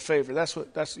repay the favor. That's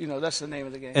the name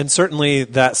of the game. And certainly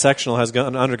that sectional has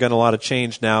undergone a lot of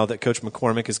change now that Coach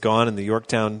McCormick is gone, and the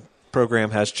Yorktown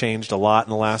program has changed a lot in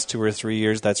the last 2 or 3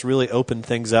 years. That's really opened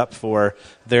things up for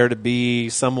there to be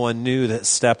someone new that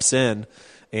steps in.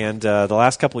 And the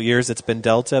last couple of years, it's been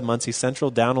Delta, Muncie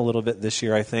Central, down a little bit this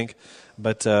year, I think.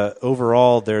 But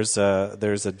overall, there's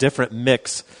a different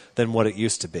mix than what it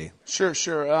used to be. Sure.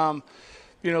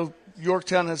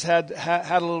 Yorktown has had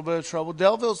a little bit of trouble.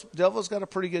 Delville's got a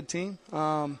pretty good team.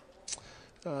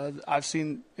 I've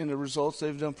seen in the results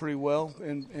they've done pretty well,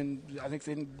 and I think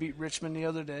they beat Richmond the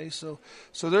other day. So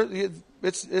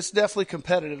it's definitely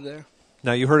competitive there.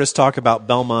 Now, you heard us talk about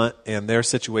Belmont and their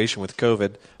situation with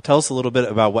COVID. Tell us a little bit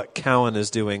about what Cowan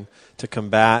is doing to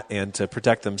combat and to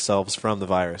protect themselves from the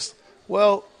virus.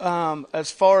 Well, as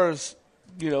far as,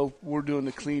 we're doing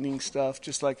the cleaning stuff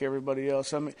just like everybody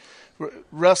else. I mean,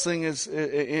 wrestling is,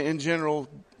 in general,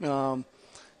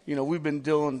 we've been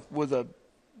dealing with a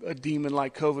demon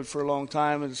like COVID for a long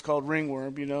time, and it's called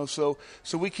ringworm, So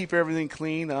we keep everything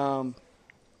clean, do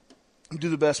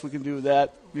the best we can do with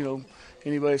that,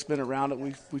 Anybody that's been around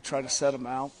it, we try to set them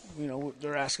out.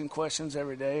 They're asking questions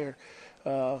every day,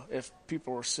 or if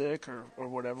people are sick or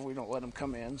whatever, we don't let them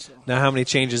come in. So. Now, how many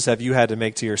changes have you had to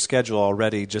make to your schedule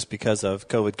already just because of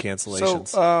COVID cancellations?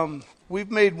 So we've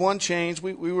made one change.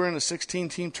 We were in a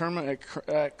 16-team tournament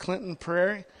at Clinton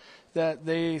Prairie that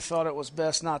they thought it was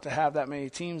best not to have that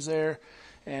many teams there,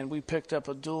 and we picked up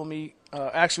a dual meet.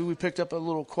 Actually, we picked up a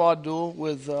little quad duel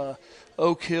with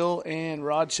Oak Hill and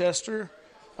Rochester.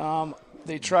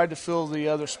 They tried to fill the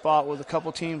other spot with a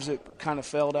couple teams that kind of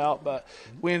failed out, but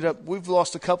we've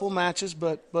lost a couple matches,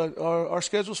 but our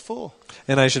schedule's full.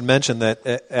 And I should mention that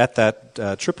at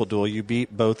that triple duel, you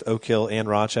beat both Oak Hill and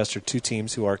Rochester, 2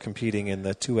 teams who are competing in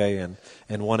the 2A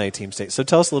and 1A team state. So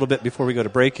tell us a little bit before we go to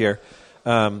break here.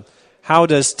 How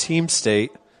does Team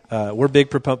State, we're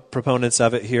big proponents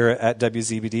of it here at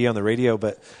WZBD on the radio,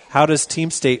 but how does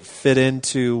Team State fit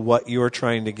into what you're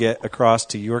trying to get across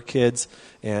to your kids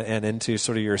and into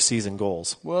sort of your season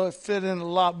goals? Well, it fit in a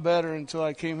lot better until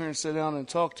I came here and sat down and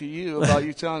talked to you about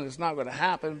you telling it's not going to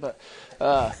happen. But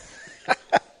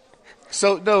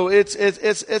so no, it's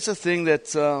a thing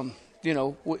that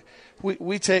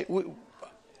we take.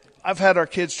 I've had our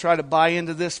kids try to buy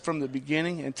into this from the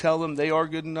beginning and tell them they are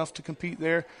good enough to compete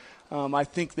there. I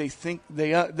think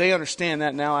they understand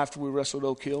that now after we wrestled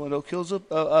Oak Hill, and Oak Hill's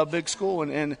a big school,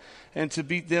 and to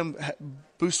beat them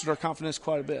boosted our confidence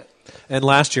quite a bit. And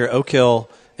last year, Oak Hill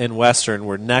and Western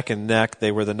were neck and neck.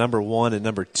 They were the number 1 and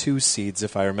number 2 seeds,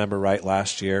 if I remember right,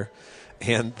 last year.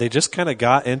 And they just kind of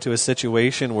got into a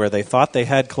situation where they thought they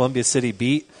had Columbia City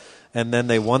beat, and then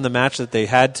they won the match that they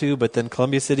had to, but then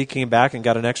Columbia City came back and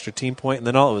got an extra team point, and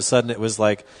then all of a sudden it was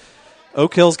like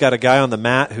Oak Hill's got a guy on the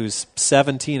mat who's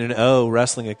 17-0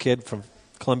 wrestling a kid from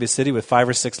Columbia City with 5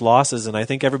 or 6 losses, and I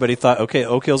think everybody thought, okay,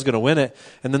 Oak Hill's going to win it,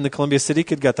 and then the Columbia City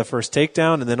kid got the first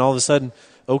takedown, and then all of a sudden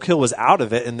Oak Hill was out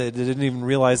of it, and they didn't even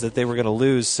realize that they were going to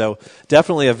lose. So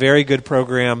definitely a very good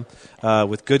program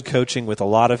with good coaching, with a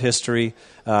lot of history,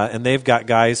 and they've got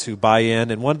guys who buy in.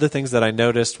 And one of the things that I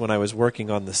noticed when I was working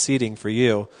on the seating for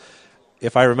you,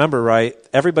 if I remember right,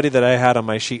 everybody that I had on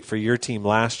my sheet for your team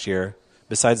last year,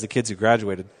 besides the kids who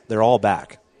graduated, they're all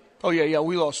back. Oh, yeah.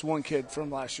 We lost one kid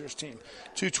from last year's team,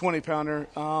 220-pounder.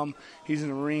 He's in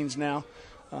the Marines now.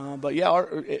 But, yeah,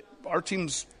 our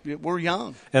team's – we're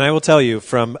young. And I will tell you,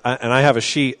 and I have a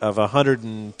sheet of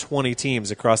 120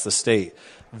 teams across the state.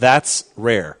 That's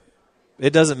rare.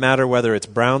 It doesn't matter whether it's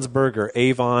Brownsburg or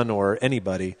Avon or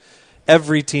anybody.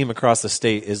 Every team across the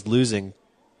state is losing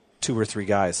 2 or 3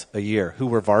 guys a year who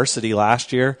were varsity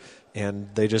last year, and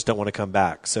they just don't want to come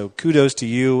back. So kudos to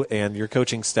you and your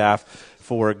coaching staff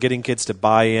for getting kids to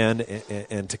buy in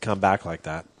and to come back like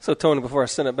that. So, Tony, before I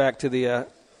send it back to the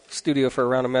studio for a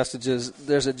round of messages,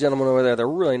 there's a gentleman over there, the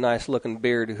really nice-looking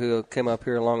beard, who came up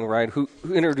here along the ride. Who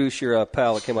introduced your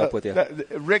pal that came up with you?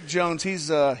 Rick Jones.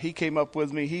 He came up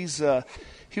with me. He was the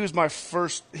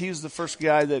first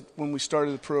guy that when we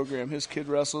started the program, his kid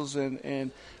wrestles,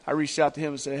 and I reached out to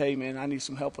him and said, hey, man, I need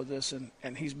some help with this,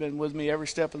 and he's been with me every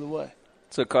step of the way.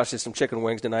 So it cost you some chicken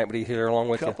wings tonight, but he's here along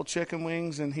with you? A couple chicken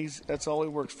wings, and that's all he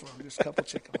works for, just a couple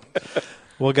chicken wings.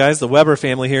 Well, guys, the Weber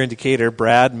family here in Decatur,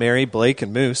 Brad, Mary, Blake,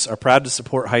 and Moose, are proud to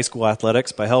support high school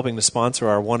athletics by helping to sponsor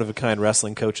our one-of-a-kind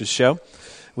wrestling coaches show.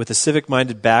 With the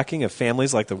civic-minded backing of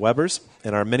families like the Webers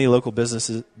and our many local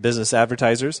business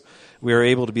advertisers, we are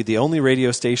able to be the only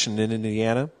radio station in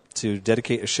Indiana to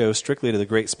dedicate a show strictly to the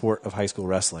great sport of high school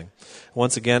wrestling.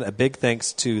 Once again, a big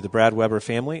thanks to the Brad Weber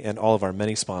family and all of our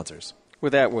many sponsors.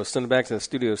 With that, we'll send it back to the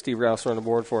studio. Steve Rouse on the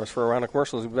board for us for a round of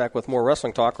commercials. We'll be back with more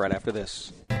wrestling talk right after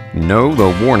this. Know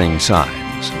the warning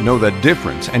signs. Know the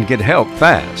difference and get help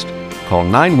fast. Call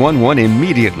 911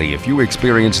 immediately if you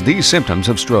experience these symptoms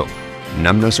of stroke: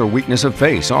 numbness or weakness of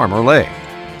face, arm, or leg,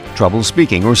 trouble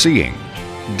speaking or seeing,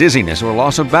 dizziness or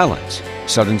loss of balance,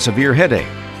 sudden severe headache,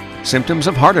 symptoms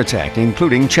of heart attack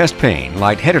including chest pain,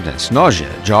 lightheadedness,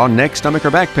 nausea, jaw, neck, stomach, or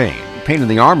back pain, pain in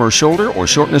the arm or shoulder, or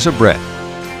shortness of breath.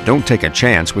 Don't take a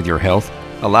chance with your health.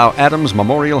 Allow Adams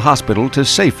Memorial Hospital to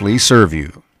safely serve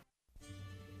you.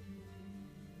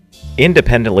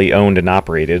 Independently owned and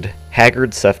operated,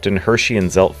 Haggard, Sefton, Hershey,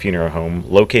 and Zelt Funeral Home,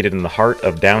 located in the heart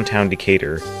of downtown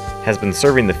Decatur, has been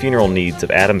serving the funeral needs of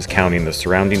Adams County and the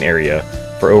surrounding area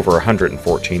for over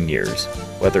 114 years.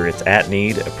 Whether it's at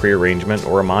need, a prearrangement,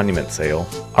 or a monument sale,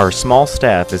 our small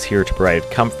staff is here to provide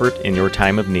comfort in your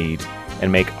time of need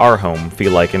and make our home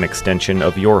feel like an extension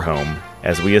of your home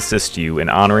as we assist you in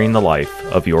honoring the life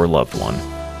of your loved one.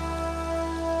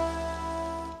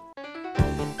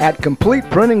 At Complete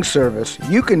Printing Service,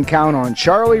 you can count on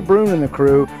Charlie Brune and the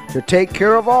crew to take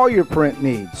care of all your print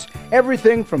needs.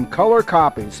 Everything from color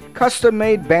copies,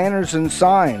 custom-made banners and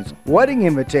signs, wedding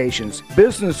invitations,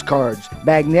 business cards,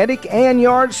 magnetic and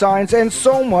yard signs, and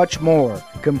so much more.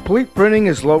 Complete Printing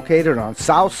is located on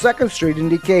South 2nd Street in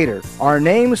Decatur. Our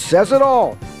name says it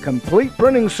all. Complete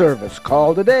Printing Service.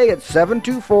 Call today at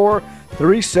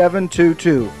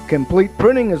 724-3722. Complete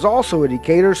Printing is also a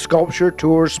Decatur Sculpture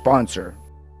Tour sponsor.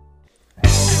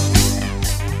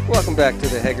 Welcome back to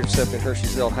the Haggard, Sefton, Hershey,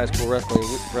 Zelt High School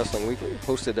Wrestling Weekly,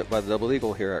 hosted by the Double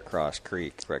Eagle here at Cross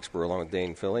Creek. Rex Brewer along with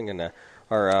Dane Filling, and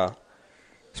our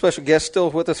special guest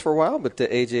still with us for a while, but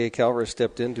A.J. Calver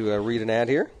stepped in to read an ad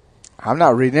here. I'm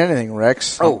not reading anything,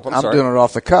 Rex. I'm sorry. Doing it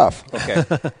off the cuff. Okay.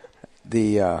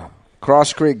 The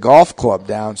Cross Creek Golf Club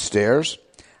downstairs,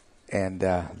 and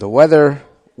the weather,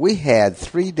 we had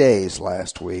 3 days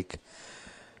last week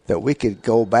that we could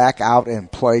go back out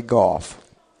and play golf.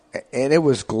 And it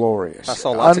was glorious. I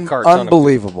saw lots of carts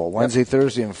unbelievable. on it. Wednesday,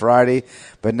 Thursday, and Friday.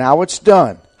 But now it's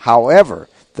done. However,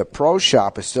 the pro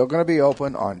shop is still going to be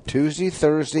open on Tuesday,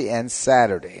 Thursday, and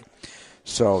Saturday.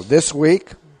 So this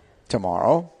week,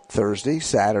 tomorrow, Thursday,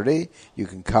 Saturday, you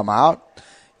can come out,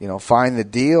 find the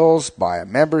deals, buy a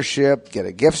membership, get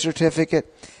a gift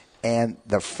certificate. And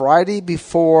the Friday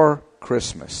before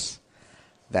Christmas,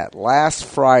 that last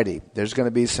Friday, there's going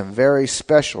to be some very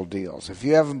special deals. If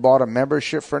you haven't bought a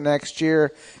membership for next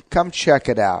year, come check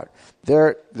it out.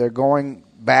 They're going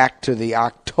back to the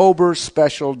October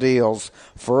special deals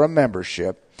for a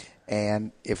membership.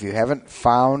 And if you haven't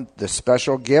found the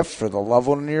special gift for the loved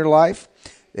one in your life,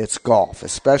 it's golf,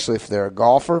 especially if they're a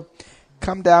golfer.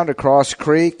 Come down to Cross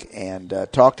Creek and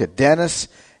talk to Dennis,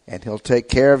 and he'll take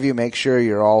care of you, make sure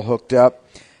you're all hooked up.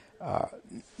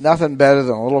 Nothing better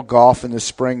than a little golf in the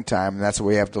springtime, and that's what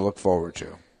we have to look forward to.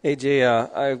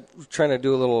 AJ, I'm trying to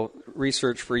do a little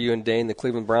research for you and Dane, the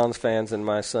Cleveland Browns fans, and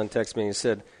my son texted me and he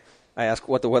said, I asked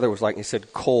what the weather was like, and he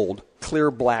said, cold,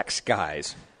 clear black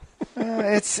skies.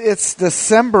 It's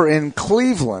December in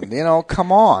Cleveland. Coming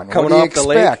Come on. What do you off expect? The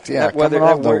lake, yeah, that weather,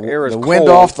 coming off the the wind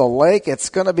off the lake. It's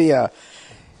going to be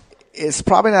It's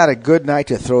probably not a good night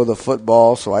to throw the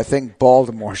football, so I think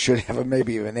Baltimore should have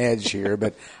maybe an edge here,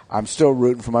 but I'm still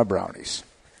rooting for my Brownies.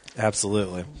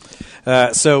 Absolutely.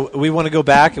 So we want to go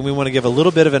back and we want to give a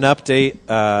little bit of an update.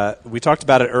 We talked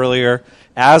about it earlier.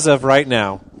 As of right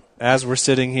now, as we're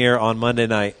sitting here on Monday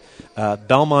night,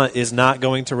 Belmont is not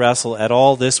going to wrestle at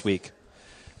all this week.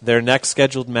 Their next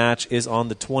scheduled match is on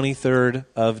the 23rd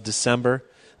of December.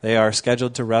 They are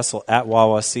scheduled to wrestle at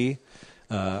Wawasee.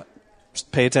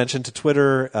 Pay attention to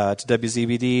Twitter, to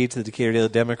WZBD, to the Decatur Daily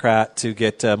Democrat to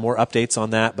get more updates on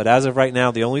that. But as of right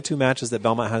now, the only two matches that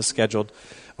Belmont has scheduled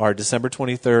are December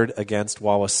 23rd against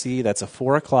Wawasee. That's a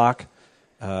 4 o'clock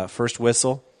first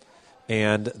whistle.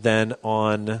 And then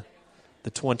on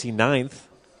the 29th,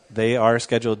 they are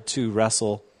scheduled to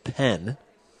wrestle Penn.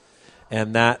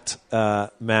 And that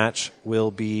match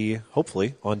will be,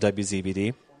 hopefully, on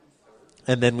WZBD.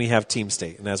 And then we have Team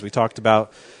State. And as we talked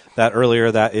about that earlier,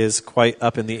 that is quite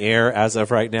up in the air as of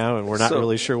right now, and we're not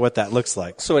really sure what that looks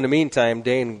like. So in the meantime,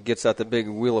 Dane gets out the big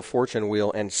Wheel of Fortune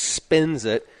wheel and spins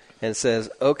it and says,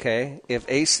 okay, if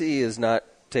AC is not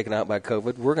taken out by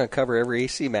COVID, we're going to cover every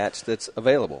AC match that's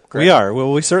available. Correct? We are.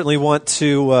 Well, we certainly want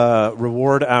to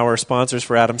reward our sponsors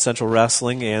for Adams Central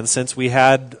Wrestling, and since we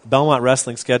had Belmont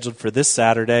Wrestling scheduled for this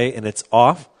Saturday and it's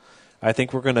off, I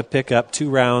think we're going to pick up 2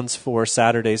 rounds for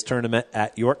Saturday's tournament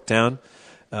at Yorktown.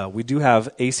 We do have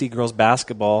AC girls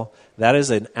basketball. That is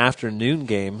an afternoon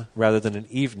game rather than an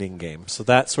evening game. So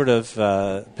that sort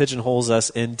of pigeonholes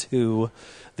us into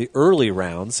the early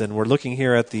rounds. And we're looking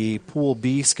here at the Pool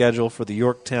B schedule for the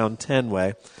Yorktown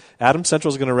 10-way. Adams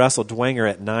Central is going to wrestle Dwenger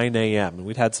at 9 a.m. And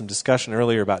we'd had some discussion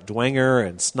earlier about Dwenger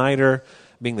and Snyder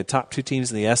being the top 2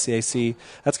 teams in the SCAC.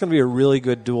 That's going to be a really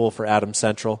good duel for Adams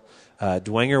Central.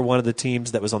 Dwenger, one of the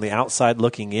teams that was on the outside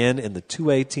looking in the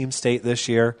 2A team state this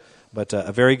year. But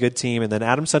a very good team. And then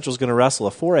Adams Central is going to wrestle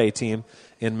a 4A team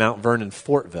in Mount Vernon,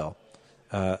 Fortville,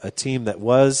 a team that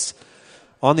was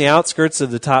on the outskirts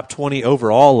of the top 20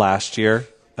 overall last year.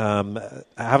 I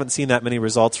haven't seen that many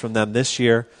results from them this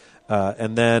year.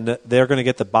 And then they're going to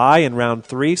get the bye in round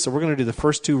 3. So we're going to do the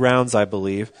first 2 rounds, I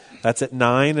believe. That's at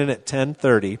 9 and at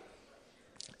 10:30.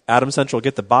 Adams Central will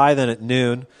get the bye then at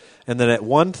noon. And then at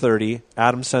 1:30,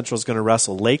 Adams Central is going to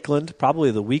wrestle Lakeland,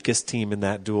 probably the weakest team in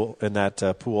that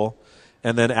pool.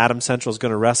 And then Adams Central is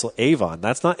going to wrestle Avon.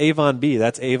 That's not Avon B.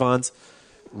 That's Avon's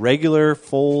regular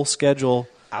full schedule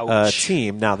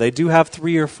team. Now, they do have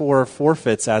 3 or 4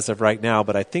 forfeits as of right now,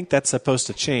 but I think that's supposed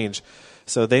to change.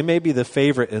 So they may be the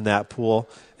favorite in that pool.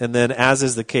 And then, as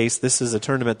is the case, this is a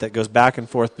tournament that goes back and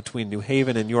forth between New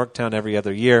Haven and Yorktown every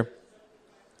other year.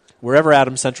 Wherever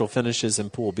Adams Central finishes in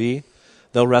Pool B,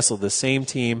 they'll wrestle the same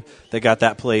team that got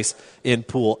that place in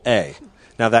Pool A.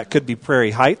 Now, that could be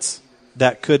Prairie Heights.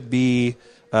 That could be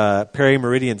Perry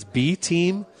Meridian's B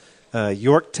team.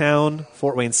 Yorktown,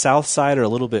 Fort Wayne Southside are a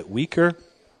little bit weaker.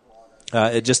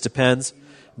 It just depends.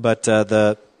 But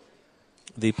the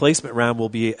placement round will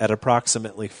be at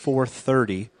approximately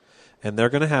 4:30, and they're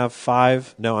going to have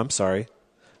 5. No, I'm sorry.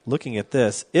 Looking at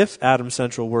this, if Adams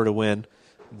Central were to win,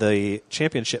 the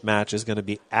championship match is going to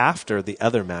be after the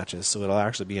other matches, so it'll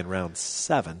actually be in round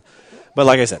 7. But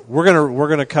like I said, we're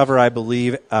gonna cover, I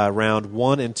believe, round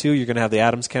 1 and 2. You're going to have the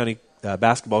Adams County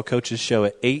basketball coaches show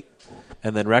at 8,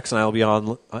 and then Rex and I will be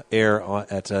on air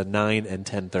at 9 and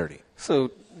 10:30.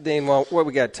 So, Dane, while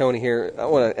we got Tony here, I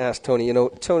want to ask Tony.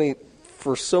 Tony,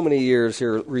 for so many years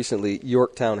here recently,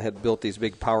 Yorktown had built these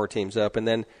big power teams up, and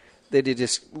then they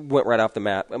just went right off the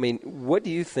map. I mean, what do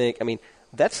you think? I mean,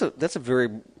 that's a very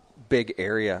big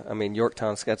area. I mean,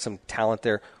 Yorktown's got some talent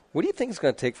there. What do you think it's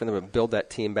going to take for them to build that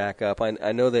team back up?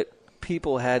 I know that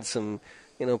people had some,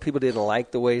 people didn't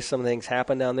like the way some things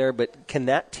happened down there, but can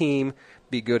that team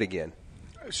be good again?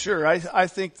 Sure. I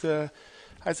think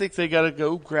they got to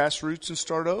go grassroots and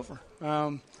start over.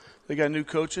 They got new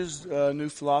coaches, new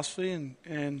philosophy,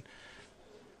 and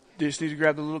they just need to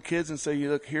grab the little kids and say,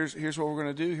 look, here's what we're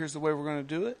going to do, here's the way we're going to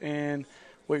do it, and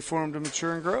wait for them to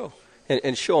mature and grow.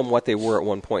 And show them what they were at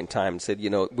one point in time and said,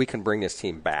 we can bring this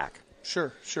team back.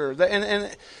 Sure. And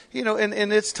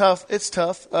it's tough. It's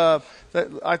tough.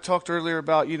 I talked earlier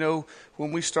about,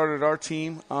 when we started our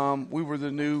team, we were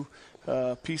the new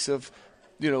piece of,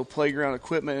 playground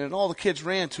equipment, and all the kids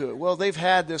ran to it. Well, they've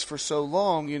had this for so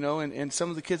long, and some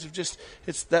of the kids have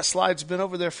that slide's been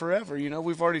over there forever.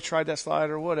 We've already tried that slide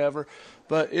or whatever,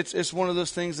 but it's one of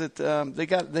those things that they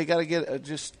got to get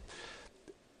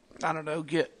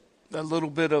get a little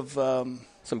bit of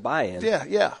some buy-in.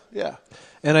 Yeah.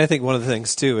 And I think one of the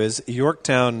things, too, is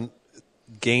Yorktown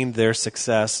gained their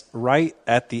success right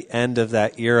at the end of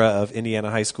that era of Indiana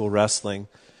high school wrestling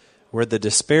where the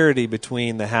disparity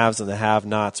between the haves and the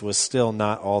have-nots was still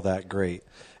not all that great.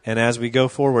 And as we go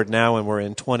forward now and we're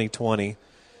in 2020,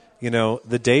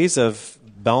 the days of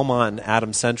Belmont and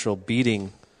Adams Central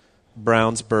beating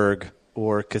Brownsburg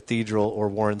or Cathedral or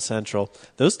Warren Central,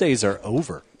 those days are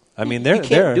over. I mean, you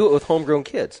can't do it with homegrown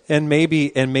kids. And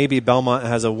maybe Belmont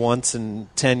has a once in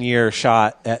 10-year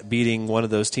shot at beating one of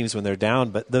those teams when they're down,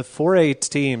 but the 4A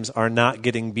teams are not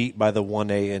getting beat by the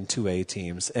 1A and 2A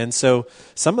teams. And so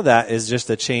some of that is just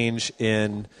a change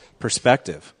in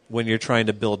perspective when you're trying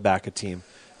to build back a team.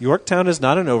 Yorktown is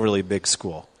not an overly big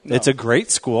school. No. It's a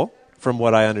great school, from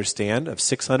what I understand, of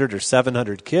 600 or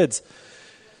 700 kids.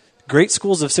 Great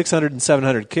schools of 600 and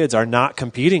 700 kids are not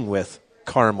competing with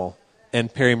Carmel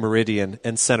and Perry Meridian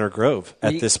and Center Grove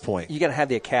at this point. You got to have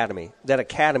the academy. That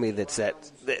academy that's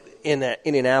in that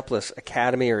Indianapolis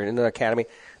academy or in the academy,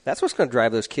 that's what's going to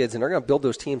drive those kids, and they're going to build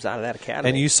those teams out of that academy.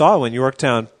 And you saw when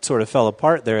Yorktown sort of fell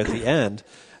apart there at the end,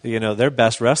 their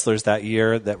best wrestlers that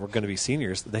year that were going to be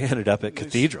seniors, they ended up at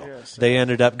Cathedral. Yes. They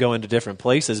ended up going to different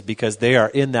places because they are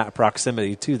in that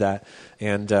proximity to that.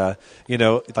 And,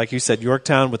 like you said,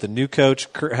 Yorktown with a new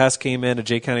coach, Kurt Hess came in, a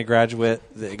Jay County graduate.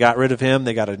 They got rid of him.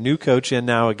 They got a new coach in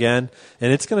now again.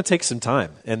 And it's going to take some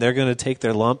time. And they're going to take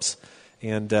their lumps.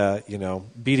 And,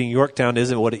 beating Yorktown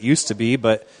isn't what it used to be.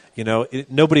 But,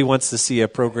 nobody wants to see a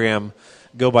program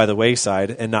go by the wayside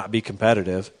and not be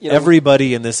competitive.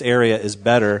 Everybody in this area is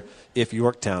better if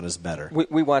Yorktown is better.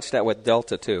 We watched that with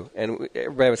Delta, too. And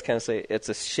everybody was kind of saying it's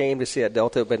a shame to see at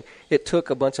Delta, but it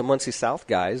took a bunch of Muncie South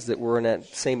guys that were in that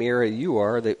same area you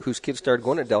are, whose kids started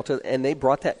going to Delta, and they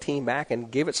brought that team back and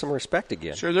gave it some respect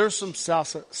again. Sure, there's some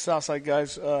Southside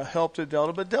guys helped at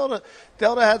Delta, but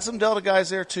Delta had some Delta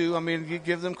guys there, too. I mean, you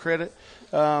give them credit.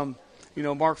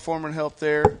 Mark Foreman helped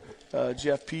there.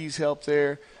 Jeff Pease helped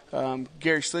there.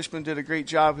 Gary Schlishman did a great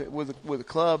job with the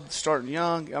club, starting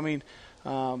young. I mean,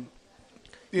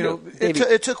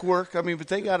 it took work. I mean, but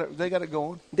they got it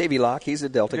going. Davey Locke, he's a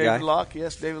Delta guy. Davey Locke,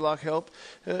 yes, Davey Locke helped.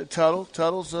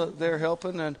 Tuttle's there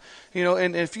helping, and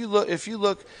and if you look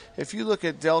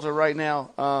at Delta right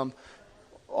now,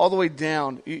 all the way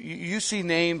down, you see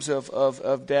names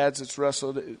of dads that's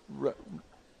wrestled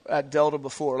at Delta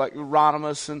before, like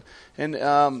Ronimus and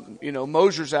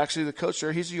Mosier's actually the coach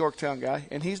there. He's a Yorktown guy,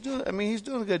 and he's doing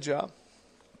a good job.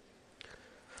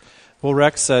 Well,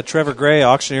 Rex, Trevor Gray,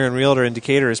 auctioneer and realtor in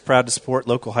Decatur, is proud to support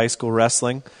local high school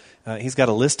wrestling. He's got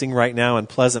a listing right now in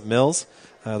Pleasant Mills.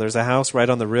 There's a house right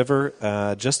on the river,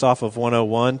 just off of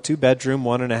 101, 2-bedroom,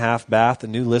 1.5 bath, a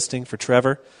new listing for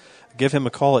Trevor. Give him a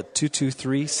call at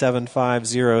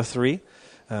 223-7503.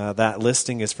 That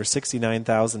listing is for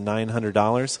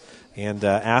 $69,900, and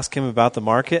ask him about the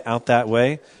market out that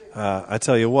way. I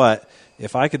tell you what,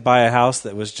 if I could buy a house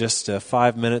that was just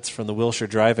 5 minutes from the Wilshire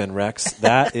Drive-In, Rex,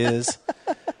 that's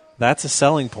a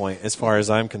selling point as far as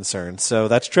I'm concerned. So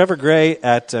that's Trevor Gray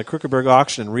at Crookerburg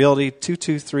Auction and Realty,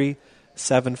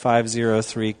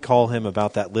 223-7503. Call him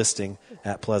about that listing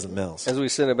at Pleasant Mills. As we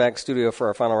sit in the back studio for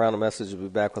our final round of messages, we'll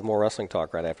be back with more wrestling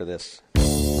talk right after this.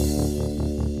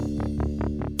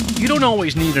 You don't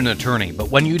always need an attorney,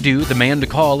 but when you do, the man to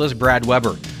call is Brad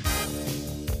Weber.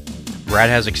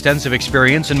 Brad has extensive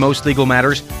experience in most legal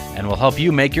matters and will help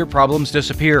you make your problems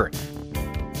disappear.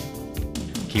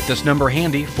 Keep this number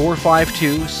handy,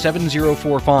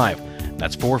 452-7045.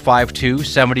 That's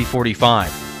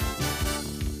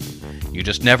 452-7045. You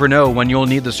just never know when you'll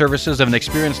need the services of an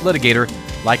experienced litigator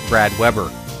like Brad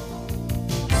Weber.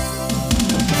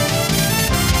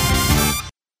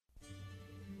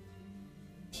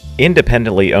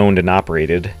 Independently owned and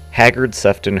operated, Haggard,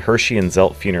 Sefton, Hershey, and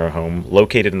Zelt Funeral Home,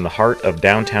 located in the heart of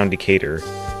downtown Decatur,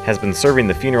 has been serving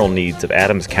the funeral needs of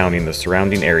Adams County and the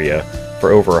surrounding area for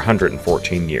over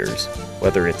 114 years.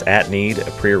 Whether it's at need,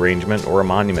 a prearrangement, or a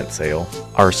monument sale,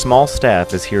 our small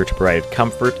staff is here to provide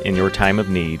comfort in your time of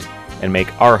need and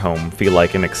make our home feel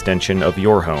like an extension of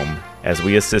your home as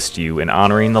we assist you in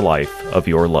honoring the life of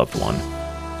your loved one.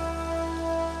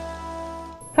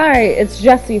 Hi, it's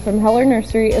Jessie from Heller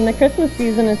Nursery, and the Christmas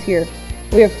season is here.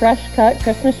 We have fresh cut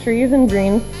Christmas trees and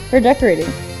greens for decorating.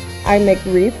 I make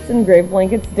wreaths and grave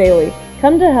blankets daily.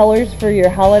 Come to Heller's for your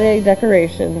holiday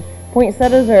decorations.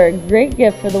 Poinsettias are a great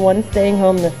gift for the ones staying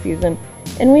home this season,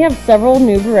 and we have several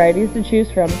new varieties to choose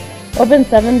from. Open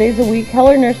 7 days a week,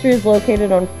 Heller Nursery is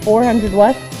located on 400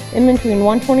 West in between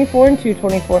 124 and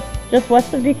 224, just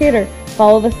west of Decatur.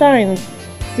 Follow the signs.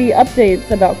 See updates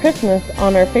about Christmas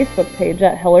on our Facebook page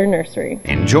at Heller Nursery.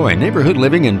 Enjoy neighborhood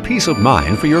living and peace of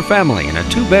mind for your family in a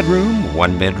 2-bedroom,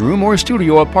 1-bedroom, or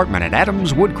studio apartment at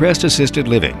Adams Woodcrest Assisted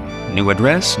Living. New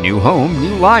address, new home,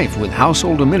 new life with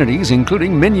household amenities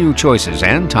including menu choices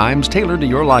and times tailored to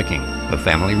your liking. A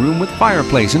family room with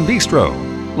fireplace and bistro.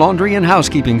 Laundry and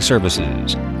housekeeping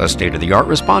services. A state-of-the-art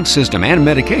response system and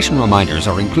medication reminders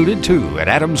are included too at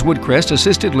Adams Woodcrest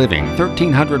Assisted Living,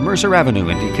 1300 Mercer Avenue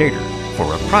in Decatur.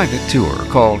 For a private tour,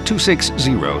 call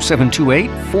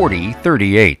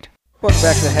 260-728-4038. Welcome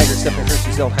back to the Haggard Sefton Hershey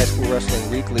Zelt High School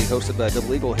Wrestling Weekly, hosted by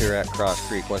Double Eagle here at Cross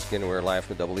Creek. Once again, we're live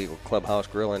from the Double Eagle Clubhouse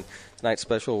Grill, and tonight's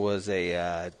special was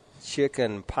a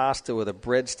chicken pasta with a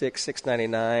breadstick,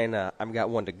 $6.99. I've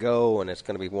got one to go, and it's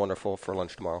going to be wonderful for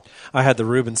lunch tomorrow. I had the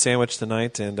Reuben sandwich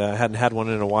tonight, and I hadn't had one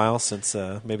in a while since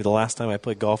maybe the last time I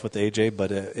played golf with AJ.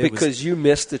 But because you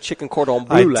missed the chicken cordon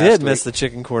bleu last week. I did miss the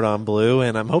chicken cordon bleu,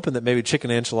 and I'm hoping that maybe chicken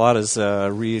enchiladas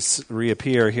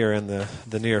reappear here in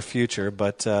the near future.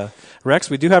 But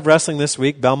Rex, we do have wrestling this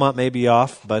week. Belmont may be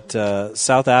off, but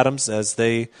South Adams,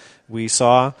 we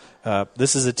saw,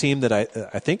 this is a team that I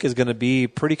think is going to be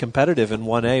pretty competitive in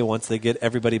 1A once they get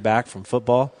everybody back from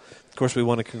football. Of course, we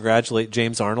want to congratulate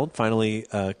James Arnold, finally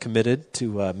committed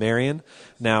to Marion.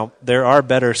 Now, there are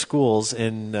better schools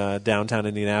in downtown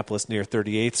Indianapolis near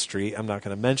 38th Street. I'm not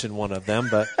going to mention one of them,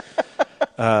 but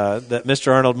that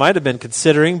Mr. Arnold might have been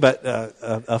considering, but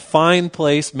a fine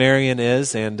place Marion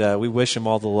is, and we wish him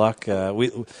all the luck.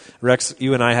 Rex,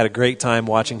 you and I had a great time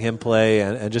watching him play,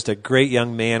 and just a great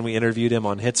young man. We interviewed him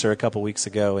on Hitzer a couple weeks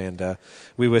ago, and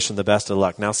we wish him the best of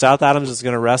luck. Now, South Adams is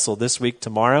going to wrestle this week,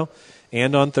 tomorrow,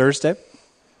 and on Thursday.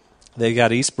 They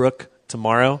got Eastbrook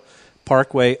tomorrow,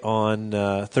 Parkway on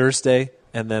Thursday,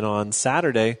 and then on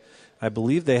Saturday, I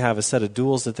believe they have a set of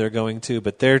duels that they're going to,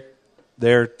 but their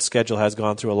schedule has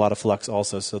gone through a lot of flux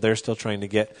also, so they're still trying to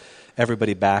get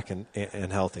everybody back and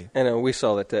healthy. And we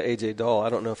saw that A.J. Dahl, I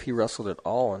don't know if he wrestled at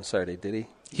all on Saturday, did he?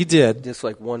 He did. Just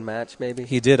like one match maybe?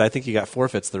 He did. I think he got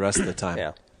forfeits the rest of the time.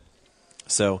 Yeah.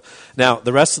 So now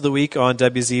the rest of the week on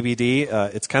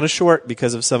WZBD, it's kind of short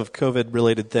because of some of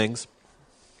COVID-related things.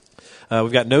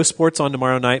 We've got no sports on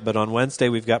tomorrow night, but on Wednesday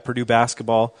we've got Purdue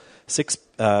basketball, 6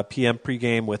 p.m.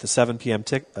 pregame with a 7 p.m.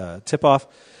 tip-off.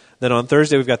 Then on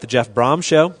Thursday, we've got the Jeff Brom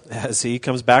Show as he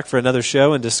comes back for another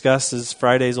show and discusses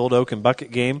Friday's Old Oak and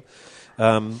Bucket game.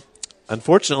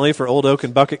 Unfortunately for Old Oak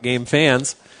and Bucket game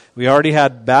fans, we already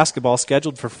had basketball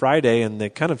scheduled for Friday, and they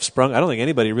kind of sprung. I don't think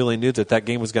anybody really knew that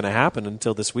game was going to happen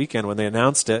until this weekend when they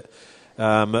announced it.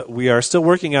 We are still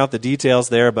working out the details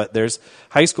there, but there's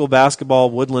high school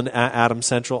basketball, Woodland at Adams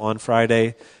Central on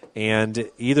Friday. And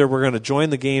either we're going to join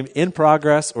the game in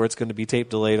progress or it's going to be tape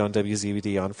delayed on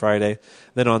WZBD on Friday.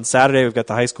 Then on Saturday, we've got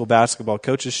the high school basketball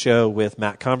coaches show with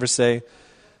Matt Converse.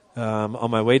 On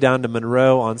my way down to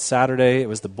Monroe on Saturday, it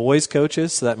was the boys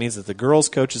coaches, so that means that the girls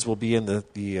coaches will be in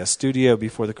the studio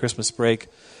before the Christmas break.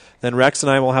 Then Rex and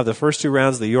I will have the first 2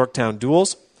 rounds of the Yorktown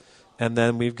duels. And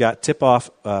then we've got tip-off,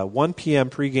 1 p.m.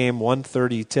 pregame,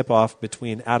 1:30 tip-off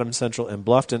between Adams Central and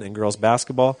Bluffton in girls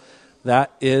basketball.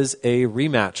 That is a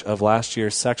rematch of last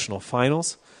year's sectional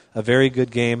finals, a very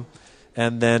good game.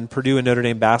 And then Purdue and Notre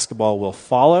Dame basketball will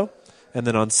follow. And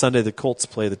then on Sunday, the Colts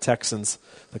play the Texans.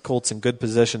 The Colts in good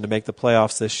position to make the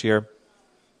playoffs this year.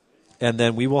 And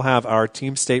then we will have our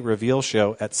Team State reveal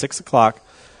show at 6 o'clock.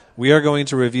 We are going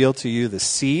to reveal to you the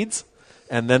seeds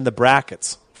and then the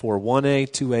brackets for 1A,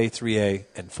 2A, 3A,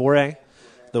 and 4A.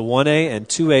 The 1A and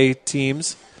 2A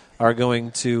teams are going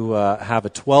to have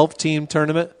a 12-team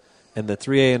tournament. And the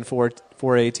 3A and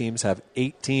 4A teams have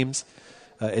 8 teams.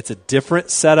 It's a different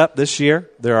setup this year.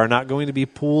 There are not going to be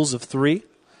pools of 3.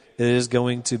 It is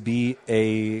going to be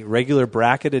a regular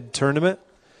bracketed tournament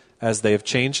as they have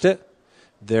changed it.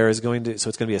 So it's going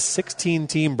to be a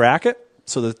 16-team bracket.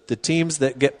 So the teams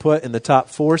that get put in the top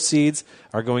 4 seeds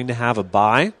are going to have a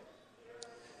bye.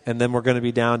 And then we're going to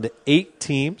be down to 8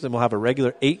 teams, and we'll have a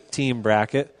regular 8-team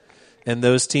bracket. And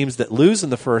those teams that lose in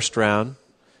the first round,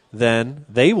 then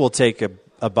they will take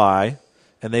a bye,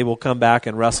 and they will come back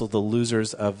and wrestle the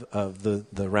losers of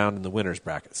the round in the winners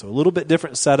bracket. So a little bit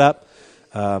different setup,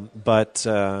 but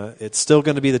it's still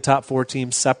going to be the top 4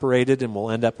 teams separated, and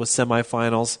we'll end up with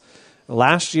semifinals.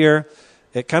 Last year,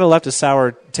 it kind of left a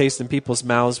sour taste in people's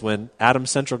mouths when Adams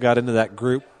Central got into that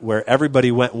group where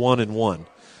everybody went 1-1,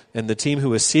 and the team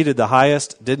who was seeded the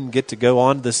highest didn't get to go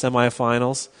on to the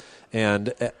semifinals.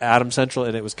 And Adams Central,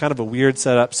 and it was kind of a weird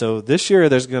setup. So this year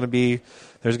there's going to be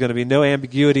no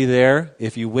ambiguity there.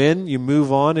 If you win, you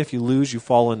move on. If you lose, you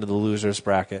fall into the losers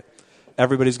bracket.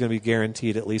 Everybody's going to be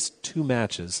guaranteed at least 2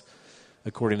 matches,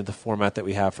 according to the format that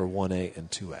we have for 1A and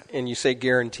 2A. And you say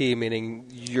guarantee, meaning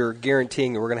you're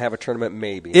guaranteeing that we're going to have a tournament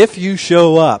maybe. If you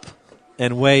show up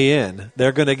and weigh in,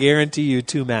 they're going to guarantee you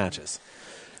 2 matches.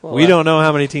 Well, we don't know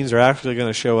how many teams are actually going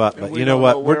to show up, but you know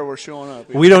what? Where we're showing up.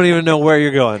 We don't even know where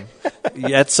you're going.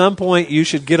 At some point, you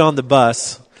should get on the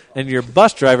bus, and your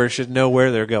bus driver should know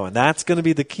where they're going. That's going to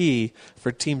be the key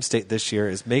for Team State this year,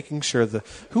 is making sure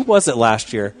who was it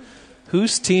last year?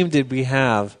 Whose team did we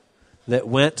have that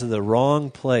went to the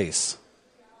wrong place?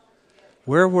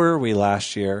 Where were we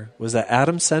last year? Was that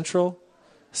Adams Central?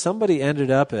 Somebody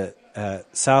ended up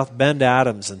at South Bend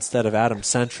Adams instead of Adams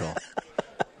Central.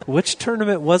 Which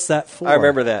tournament was that for? I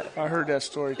remember that. I heard that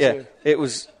story, Yeah, too. it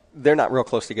was. They're not real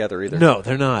close together either. No,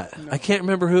 they're not. No. I can't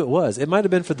remember who it was. It might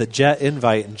have been for the Jet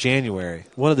Invite in January.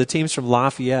 One of the teams from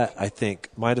Lafayette, I think,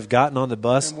 might have gotten on the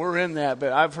bus. And we're in that,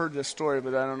 but I've heard this story,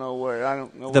 but I don't know where.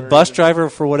 The bus driver,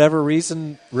 for whatever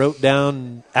reason, wrote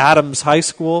down Adams High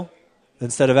School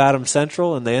instead of Adams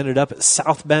Central, and they ended up at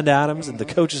South Bend Adams, and the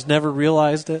coaches never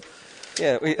realized it.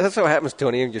 Yeah, that's what happens,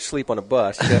 Tony. When you sleep on a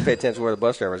bus, you got to pay attention to where the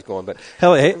bus driver is going. But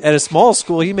hell, at a small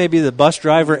school, he may be the bus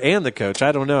driver and the coach.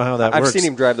 I don't know how that works. I've seen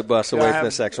him drive the bus away from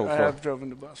the sectional before. I have driven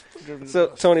the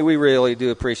bus. Tony, we really do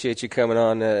appreciate you coming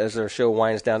on as our show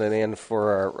winds down to the end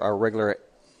for our regular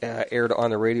aired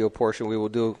on the radio portion. We will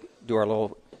do our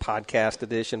little podcast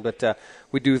edition, but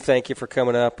we do thank you for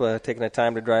coming up, taking the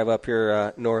time to drive up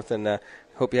here north, and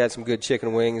hope you had some good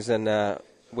chicken wings. And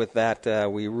with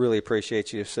that, we really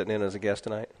appreciate you sitting in as a guest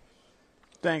tonight.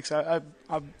 Thanks. I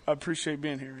appreciate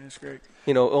being here. It's great.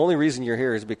 You know, the only reason you're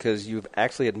here is because you've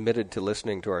actually admitted to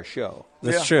listening to our show.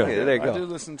 That's true. Yeah, there you go. I do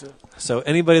listen to it. So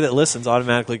anybody that listens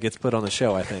automatically gets put on the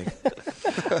show, I think.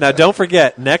 Now, don't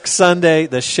forget, next Sunday,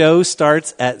 the show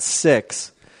starts at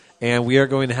 6, and we are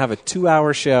going to have a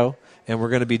 2-hour show, and we're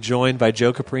going to be joined by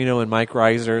Joe Caprino and Mike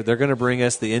Reiser. They're going to bring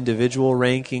us the individual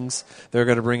rankings. They're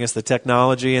going to bring us the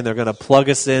technology, and they're going to plug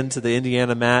us into the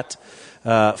Indiana Mat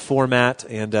format,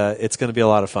 and it's going to be a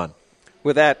lot of fun.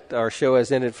 With that, our show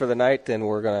has ended for the night, and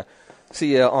we're going to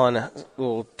see you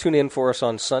we'll tune in for us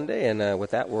on Sunday, and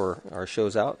with that, our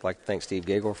show's out. I'd like to thank Steve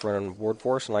Gagel for running the board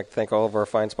for us, and I'd like to thank all of our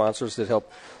fine sponsors that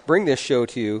help bring this show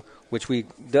to you, which we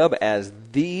dub as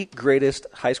the greatest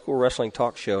high school wrestling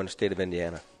talk show in the state of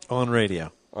Indiana. On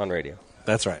radio. On radio.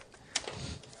 That's right.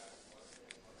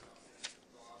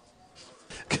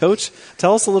 Coach,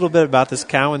 tell us a little bit about this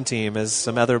Cowan team, as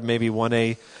some other maybe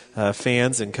 1A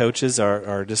fans and coaches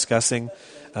are discussing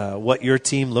what your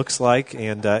team looks like.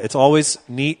 And it's always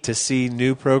neat to see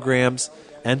new programs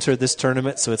enter this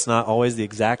tournament, so it's not always the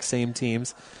exact same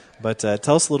teams. But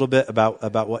tell us a little bit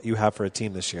about what you have for a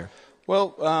team this year.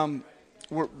 Well,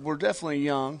 we're definitely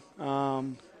young. A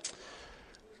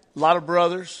lot of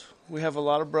brothers. We have a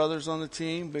lot of brothers on the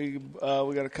team. We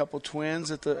got a couple twins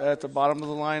at the bottom of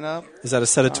the lineup. Is that a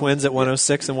set of twins at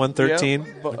 106 and 113?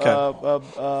 Yeah.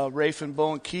 Okay. Rafe and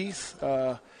Bo and Keith.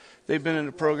 They've been in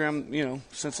the program,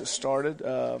 since it started.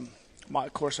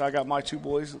 Of course, I got my two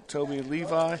boys, Toby and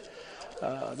Levi.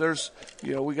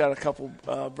 We got a couple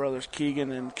brothers,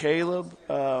 Keegan and Caleb,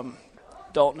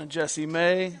 Dalton and Jesse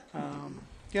May.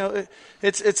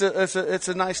 It's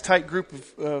a nice tight group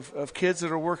of kids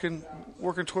that are working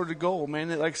toward the goal, man.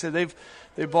 Like I said,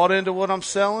 they bought into what I'm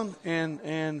selling,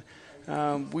 and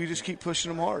we just keep pushing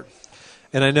them hard.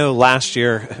 And I know last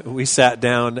year we sat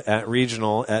down at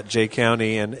regional at Jay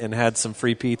County and had some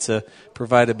free pizza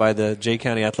provided by the Jay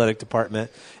County Athletic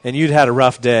Department, and you'd had a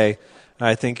rough day.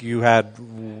 I think you had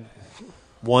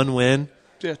one win.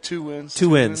 Yeah, two wins. Two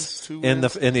wins. In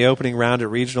the opening round at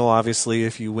regional. Obviously,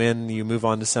 if you win, you move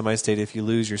on to semi-state. If you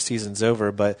lose, your season's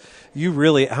over. But you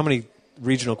really, how many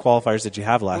regional qualifiers did you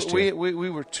have last year? We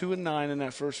were 2-9 in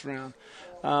that first round.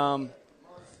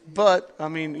 But I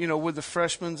mean, with the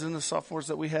freshmen and the sophomores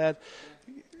that we had,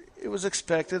 it was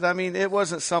expected. I mean, it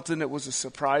wasn't something that was a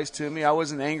surprise to me. I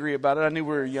wasn't angry about it. I knew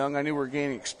we were young. I knew we were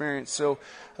gaining experience. So.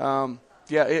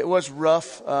 Yeah, it was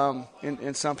rough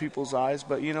in some people's eyes,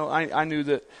 but I knew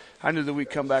that we'd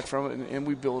come back from it and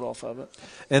we build off of it.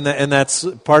 And that's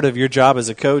part of your job as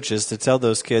a coach, is to tell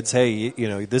those kids, hey,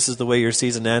 this is the way your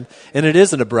season ends, and it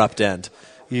is an abrupt end.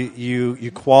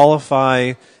 You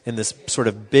qualify in this sort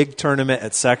of big tournament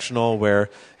at sectional where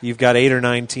you've got 8 or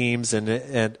 9 teams, and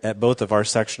at both of our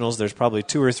sectionals there's probably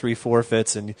 2 or 3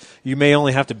 forfeits, and you may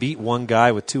only have to beat one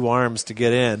guy with 2 arms to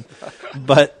get in.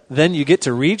 But then you get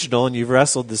to regional, and you've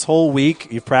wrestled this whole week,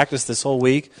 you've practiced this whole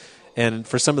week, and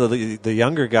for some of the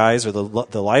younger guys or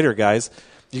the lighter guys,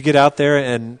 you get out there,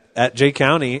 and at Jay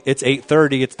County, it's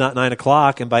 8:30, it's not 9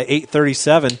 o'clock, and by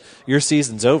 8:37, your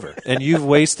season's over. And you've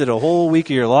wasted a whole week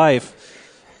of your life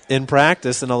in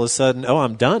practice, and all of a sudden,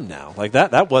 I'm done now. Like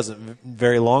that wasn't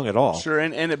very long at all. Sure,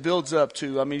 and it builds up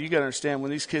too. I mean, you got to understand when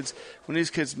these kids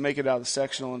make it out of the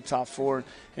sectional and top 4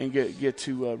 and get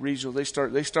to regional, they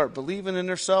start believing in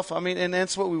themselves. I mean, and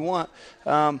that's what we want.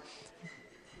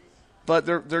 But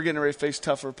they're getting ready to face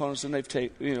tougher opponents than they've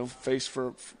faced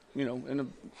for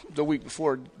in the week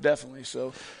before, definitely.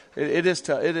 So it is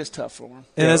tough. It is tough for them.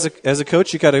 And as a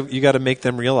coach, you got to make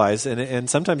them realize, and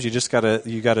sometimes you just got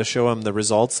to show them the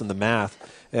results and the math.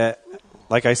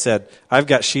 Like I said, I've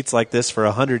got sheets like this for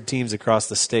 100 teams across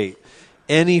the state.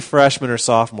 Any freshman or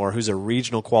sophomore who's a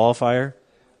regional qualifier,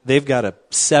 they've got a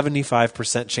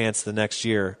 75% chance the next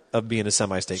year of being a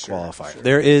semi-state qualifier. Sure.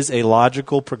 There is a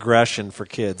logical progression for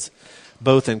kids,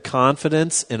 both in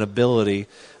confidence and ability,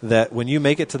 that when you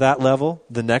make it to that level,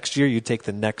 the next year you take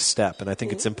the next step. And I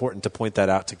think it's important to point that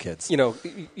out to kids.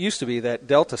 It used to be that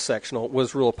Delta sectional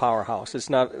was real powerhouse. It's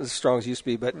not as strong as it used to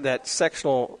be, but that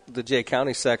sectional, the Jay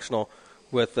County sectional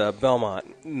with Belmont,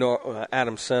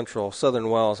 Adams Central, Southern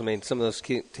Wells, I mean, some of those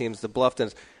teams, the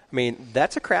Bluffton's, I mean,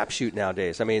 that's a crapshoot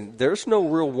nowadays. I mean, there's no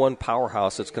real one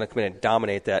powerhouse that's going to come in and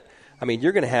dominate that. I mean,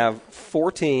 you're going to have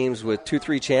 4 teams with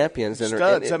 2-3 champions.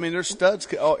 Studs. I mean, there's studs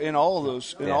in all of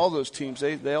those. All those teams,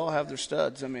 they all have their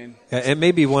studs. I mean, it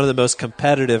may be one of the most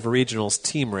competitive regionals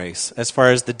team race as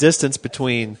far as the distance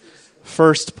between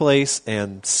first place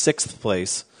and 6th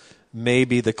place. May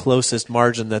be the closest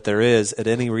margin that there is at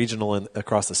any regional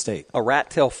across the state. A rat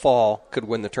tail fall could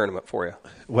win the tournament for you.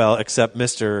 Well, except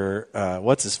Mr.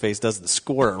 What's-His-Face doesn't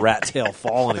score a rat tail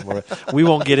fall anymore. We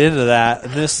won't get into that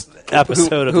in this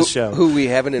episode of the show. Who we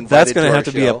haven't invited. That's going to have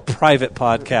to be a private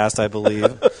podcast, I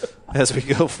believe, as we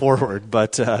go forward.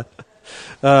 But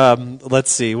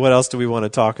let's see. What else do we want to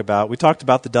talk about? We talked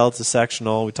about the Delta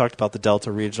sectional. We talked about the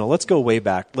Delta regional. Let's go way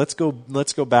back. Let's go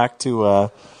back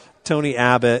to Tony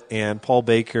Abbott and Paul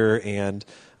Baker and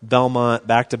Belmont,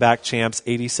 back-to-back champs,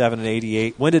 87 and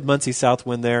 88. When did Muncie South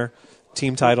win their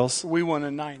team titles? We won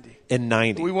in 90. In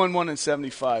 90. We won one in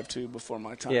 75, too, before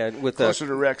my time. Yeah, with closer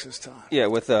to Rex's time. Yeah,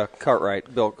 with Cartwright.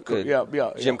 Jim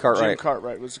Cartwright. Jim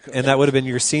Cartwright was the coach. And that would have been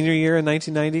your senior year in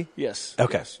 1990? Yes.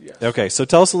 Okay. Yes. Okay, so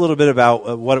tell us a little bit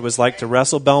about what it was like to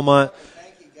wrestle Belmont,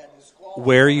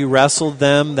 where you wrestled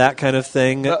them, that kind of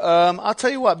thing. I'll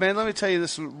tell you what, man. Let me tell you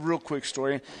this real quick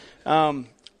story. And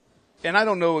I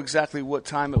don't know exactly what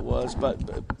time it was, but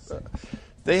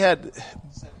they had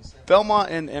Belmont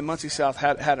and Muncie South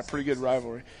had a pretty good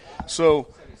rivalry.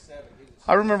 So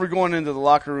I remember going into the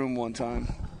locker room one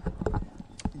time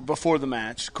before the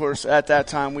match. Of course, at that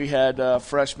time we had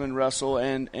freshman wrestle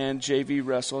and JV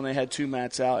wrestle, and they had 2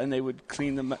 mats out, and they would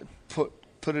clean them,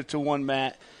 put it to one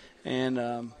mat, and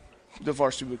the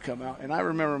varsity would come out. And I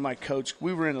remember my coach.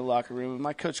 We were in the locker room, and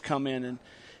my coach come in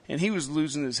and he was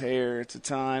losing his hair at the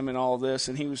time and all this,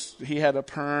 and he had a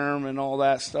perm and all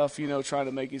that stuff, trying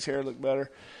to make his hair look better.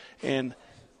 And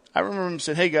I remember him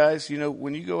saying, "Hey guys,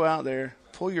 when you go out there,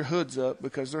 pull your hoods up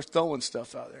because they're throwing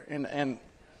stuff out there." And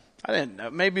I didn't know.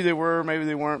 Maybe they were, maybe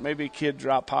they weren't. Maybe a kid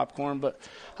dropped popcorn, but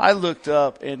I looked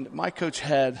up and my coach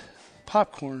had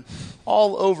popcorn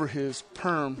all over his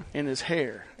perm and his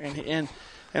hair, and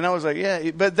I was like,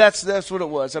 "Yeah," but that's what it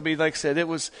was. I mean, like I said, it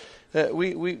was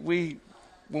we.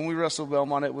 When we wrestled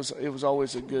Belmont, it was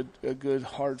always a good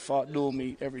hard fought dual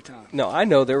meet every time. No, I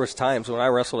know there was times when I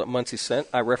wrestled at Muncie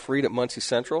I refereed at Muncie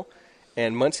Central,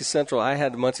 and Muncie Central, I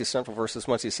had the Muncie Central versus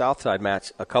Muncie Southside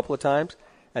match a couple of times.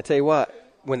 I tell you what,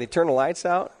 when they turned the lights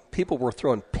out, people were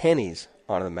throwing pennies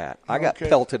onto the mat. I got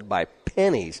pelted by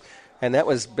pennies, and that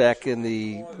was back in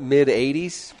the mid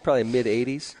 '80s, probably mid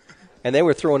 '80s. And they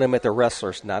were throwing them at the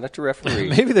wrestlers, not at the referee.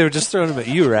 Maybe they were just throwing them at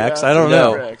you, Rex. I don't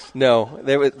know. No,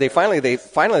 they finally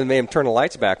made them turn the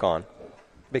lights back on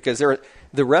because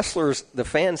the wrestlers, the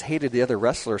fans hated the other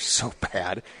wrestlers so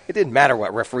bad. It didn't matter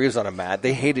what referee was on a mat;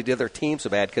 they hated the other team so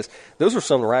bad because those were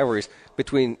some of the rivalries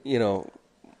between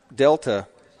Delta,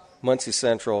 Muncie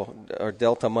Central, or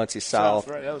Delta Muncie South.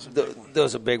 Right, that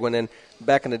was a big one. And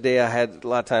back in the day, a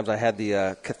lot of times I had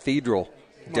the Cathedral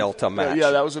Delta match. Yeah,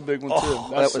 that was a big one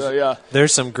too.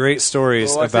 There's some great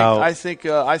stories about. I think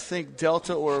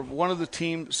Delta or one of the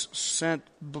teams sent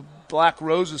black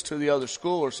roses to the other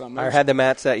school or something. I had the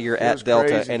mats that year at Delta,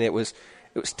 crazy. And it was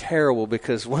terrible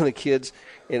because one of the kids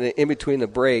in between the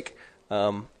break,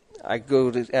 I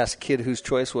go to ask a kid whose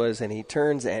choice was, and he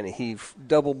turns and he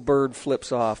double bird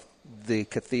flips off the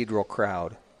Cathedral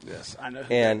crowd. Yes, I know who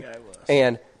that guy was.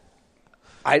 And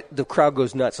the crowd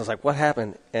goes nuts. I was like, "What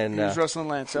happened?" And he was wrestling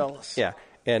Lance Ellis. Yeah,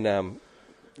 and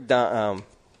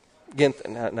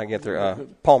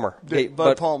Palmer.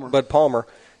 Bud Palmer. Bud Palmer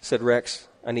said, "Rex,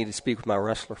 I need to speak with my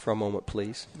wrestler for a moment,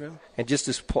 please. Yeah. And just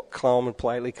as calm and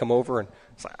politely come over, and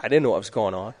it's like, I didn't know what was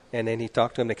going on. And then he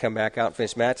talked to him to come back out and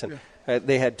finish the match. And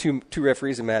they had two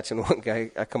referees in the match, and one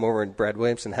guy, I come over, and Brad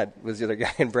Williamson was the other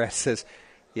guy, and Brad says,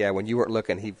 yeah, when you weren't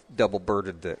looking, he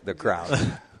double-birded the crowd.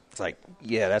 It's like,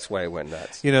 yeah, that's why it went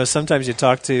nuts. You know, sometimes you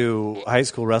talk to high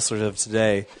school wrestlers of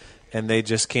today, and they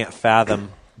just can't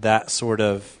fathom that sort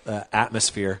of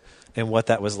atmosphere and what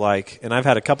that was like. And I've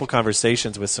had a couple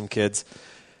conversations with some kids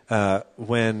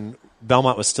when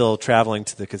Belmont was still traveling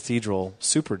to the Cathedral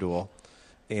Super Duel,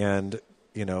 and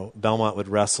you know, Belmont would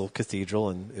wrestle Cathedral,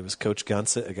 and it was Coach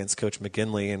Gunsett against Coach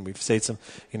McGinley, and we've said some,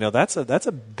 you know, that's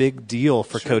a big deal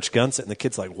for Coach Gunsett, and the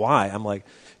kid's like, why? I'm like,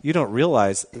 you don't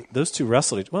realize those two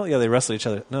wrestled well, yeah, they wrestled each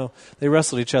other. No, they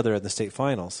wrestled each other at the state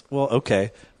finals. Well,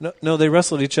 okay. No, they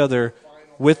wrestled each other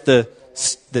with the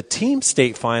team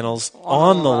state finals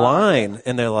on the line,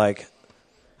 and they're like,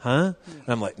 huh? And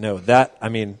I'm like, no,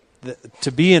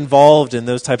 to be involved in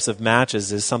those types of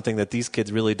matches is something that these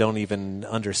kids really don't even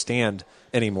understand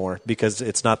anymore, because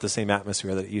it's not the same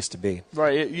atmosphere that it used to be.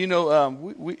 Right. You know,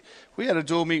 we had a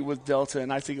dual meet with Delta,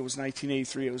 and I think it was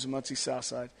 1983. It was in Muncie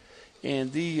Southside.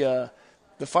 And the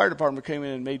fire department came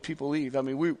in and made people leave. I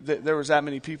mean, there was that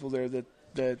many people there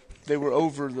that they were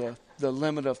over the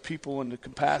limit of people and the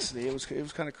capacity. It was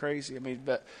kind of crazy. I mean,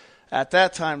 but at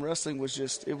that time, wrestling was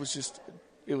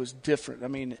it was different. I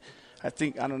mean, I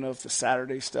don't know if the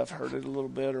Saturday stuff hurt it a little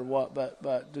bit or what, but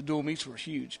the dual meets were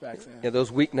huge back then. Yeah, those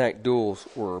weeknight duels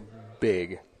were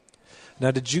big.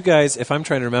 Now, did you guys, if I'm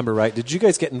trying to remember right, did you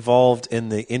guys get involved in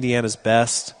the Indiana's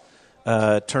Best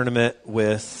tournament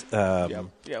with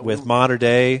Mater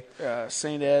Dei?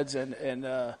 St. Ed's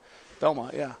and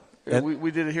Belmont, yeah. We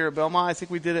did it here at Belmont. I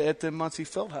think we did it at the Muncie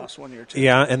Fieldhouse one year, too.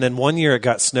 Yeah, and then one year it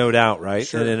got snowed out, right?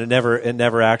 Sure. And it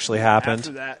never actually happened.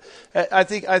 After that,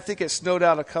 I think it snowed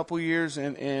out a couple years,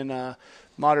 and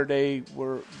Mater Dei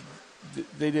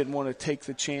they didn't want to take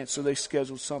the chance, so they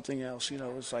scheduled something else. You know,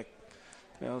 it was like,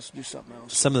 let's do something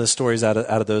else. Some of the stories out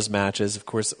of those matches, of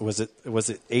course, was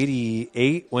it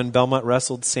 88 when Belmont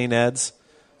wrestled St. Ed's,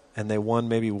 and they won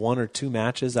maybe one or two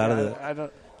matches out of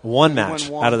the one match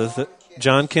out of the.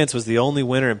 John Kent's was the only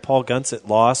winner, and Paul Gunsett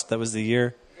lost. That was the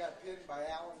year. He got pinned by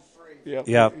Alan Free.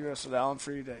 Yep. He wrestled Alan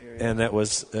Free that year. And that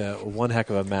was one heck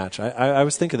of a match. I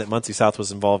was thinking that Muncie South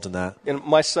was involved in that. And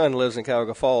my son lives in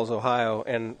Cuyahoga Falls, Ohio,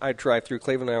 and I drive through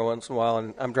Cleveland there once in a while,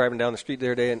 and I'm driving down the street the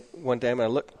other day, and one day I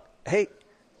look, hey,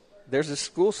 there's this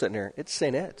school sitting there. It's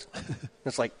St. Ed's.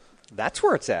 It's like, that's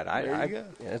where it's at.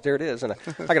 There it is. And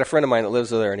I got a friend of mine that lives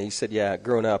there, and he said, yeah,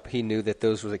 growing up, he knew that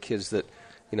those were the kids that,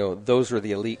 those were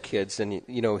the elite kids. And,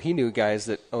 he knew guys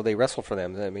that, they wrestled for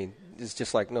them. I mean, it's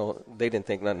just like, no, they didn't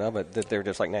think nothing of it, that they're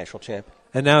just like national champ.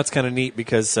 And now it's kind of neat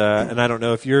because, and I don't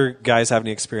know if your guys have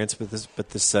any experience with this,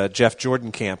 but this Jeff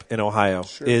Jordan camp in Ohio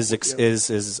is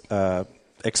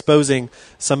exposing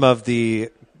some of the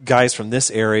guys from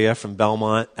this area, from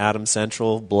Belmont, Adams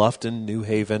Central, Bluffton, New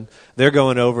Haven. They're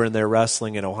going over and they're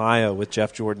wrestling in Ohio with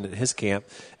Jeff Jordan at his camp,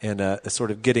 and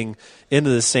sort of getting into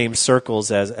the same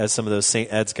circles as some of those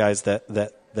St. Ed's guys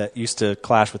that used to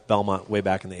clash with Belmont way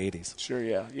back in the 80s. Sure,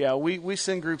 yeah. Yeah, we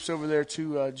send groups over there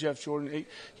to Jeff Jordan.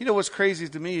 You know what's crazy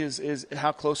to me is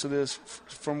how close it is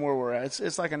from where we're at.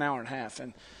 It's like an hour and a half.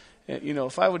 And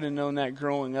if I would have known that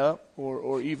growing up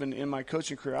or even in my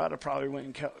coaching career, I would have probably went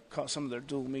and caught some of their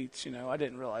dual meets. I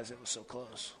didn't realize it was so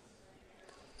close.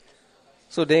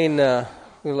 So, Dane, anything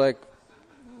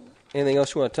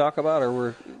else you want to talk about?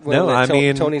 Or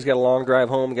Tony's got a long drive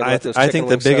home. I think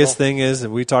the biggest thing is,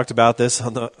 and we talked about this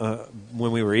on the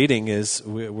when we were eating, is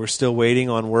we're still waiting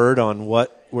on word on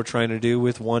what we're trying to do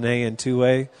with 1A and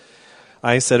 2A.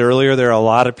 I said earlier there are a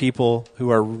lot of people who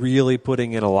are really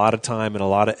putting in a lot of time and a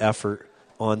lot of effort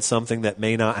on something that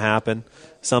may not happen,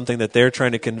 something that they're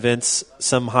trying to convince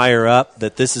some higher up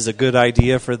that this is a good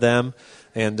idea for them.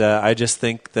 And I just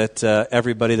think that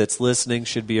everybody that's listening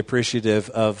should be appreciative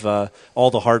of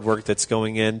all the hard work that's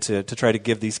going in to try to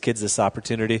give these kids this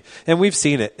opportunity. And we've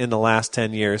seen it in the last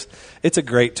 10 years. It's a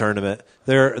great tournament.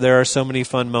 There are so many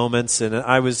fun moments, and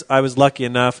I was lucky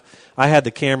enough. I had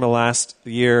the camera last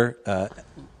year.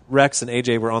 Rex and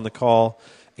AJ were on the call,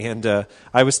 and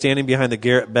I was standing behind the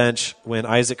Garrett bench when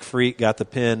Isaac Freet got the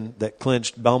pin that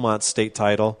clinched Belmont's state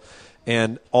title.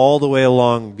 And all the way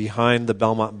along behind the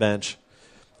Belmont bench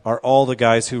are all the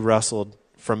guys who wrestled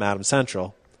from Adams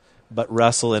Central, but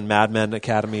wrestle in Mad Men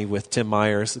Academy with Tim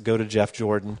Myers, go to Jeff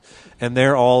Jordan, and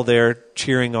they're all there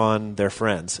cheering on their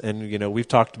friends. And, we've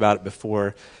talked about it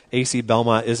before. AC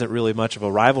Belmont isn't really much of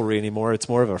a rivalry anymore. It's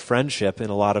more of a friendship in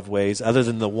a lot of ways, other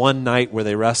than the one night where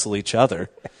they wrestle each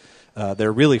other.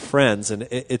 they're really friends, and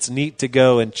it's neat to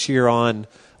go and cheer on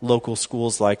local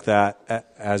schools like that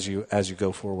as you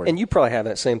go forward. And you probably have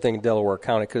that same thing in Delaware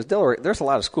County, because there's a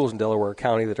lot of schools in Delaware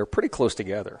County that are pretty close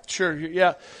together. Sure,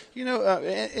 yeah.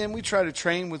 And we try to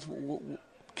train with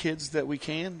kids that we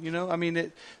can. I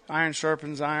mean, iron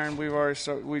sharpens iron.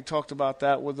 We talked about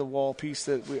that with the wall piece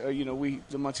that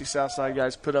the Muncie Southside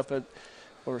guys put up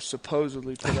or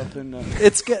supposedly put up in.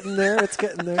 It's getting there.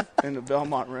 In the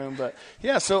Belmont room, but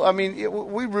yeah. So I mean,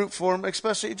 we root for them,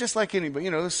 especially just like anybody.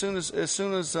 As soon as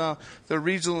the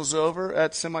regional is over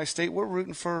at semi-state, we're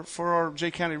rooting for our Jay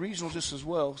County regional just as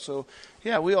well. So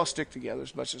yeah, we all stick together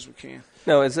as much as we can.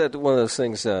 Now, is that one of those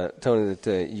things, Tony,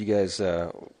 that you guys?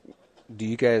 Do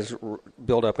you guys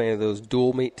build up any of those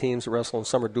dual meet teams that wrestle in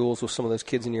summer duels with some of those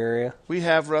kids in your area? We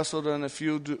have wrestled in a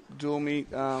few dual meet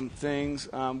things.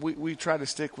 We try to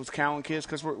stick with Cowan kids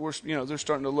because we're they're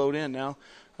starting to load in now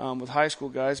with high school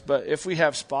guys. But if we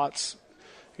have spots,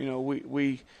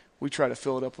 we try to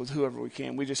fill it up with whoever we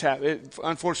can. We just have it.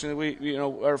 Unfortunately,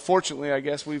 or fortunately, I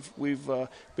guess we've been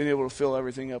able to fill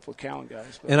everything up with Cowan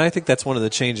guys. And I think that's one of the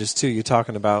changes too. You're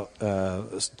talking about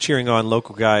cheering on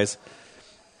local guys.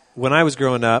 When I was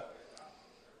growing up,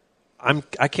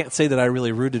 I can't say that I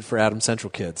really rooted for Adams Central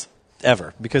kids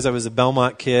ever, because I was a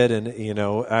Belmont kid, and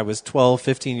I was 12,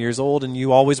 15 years old, and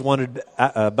you always wanted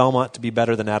Belmont to be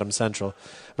better than Adams Central.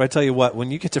 But I tell you what,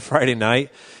 when you get to Friday night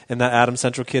and that Adams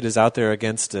Central kid is out there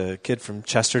against a kid from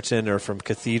Chesterton or from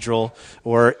Cathedral,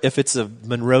 or if it's a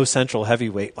Monroe Central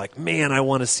heavyweight, like, man, I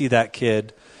want to see that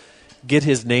kid get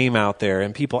his name out there,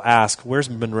 and people ask, where's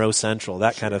Monroe Central,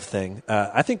 that kind of thing.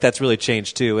 I think that's really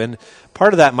changed too, and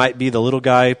part of that might be the little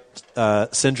guy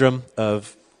syndrome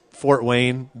of Fort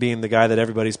Wayne being the guy that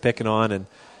everybody's picking on, and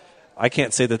I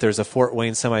can't say that there's a Fort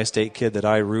Wayne semi-state kid that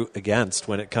I root against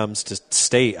when it comes to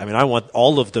state. I mean, I want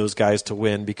all of those guys to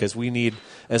win because we need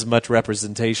as much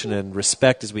representation and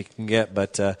respect as we can get,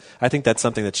 but I think that's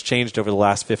something that's changed over the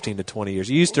last 15 to 20 years.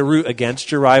 You used to root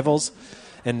against your rivals,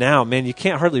 and now, man, you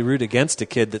can't hardly root against a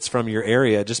kid that's from your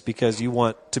area just because you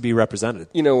want to be represented.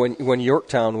 When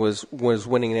Yorktown was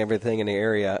winning everything in the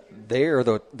area, they are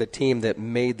the team that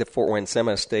made the Fort Wayne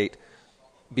Semi-State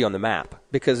be on the map.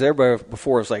 Because everybody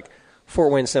before was like,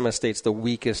 Fort Wayne Semi-State's the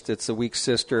weakest, it's the weak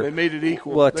sister. They made it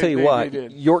equal. Well, I'll tell you what,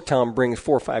 Yorktown brings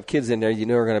 4 or 5 kids in there you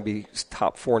know are going to be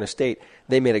top 4 in the state.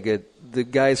 They made it good. The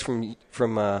guys from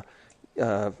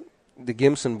the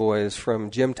Gimson boys from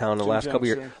Jimtown the last couple of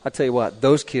years. Sure. I'll tell you what,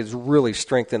 those kids really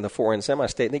strengthened the Fort Wayne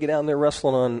Semi-State. And they get down there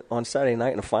wrestling on Saturday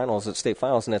night in the finals at state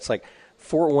finals, and it's like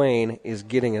Fort Wayne is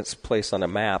getting its place on the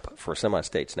map for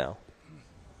semi-states now.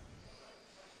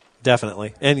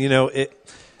 Definitely. And,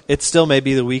 it still may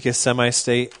be the weakest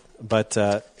semi-state, but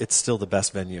it's still the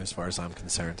best venue as far as I'm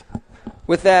concerned.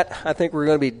 With that, I think we're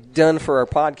going to be done for our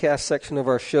podcast section of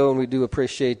our show, and we do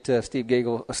appreciate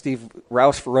Steve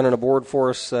Rouse for running aboard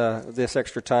for us this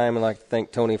extra time. I'd like to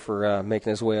thank Tony for making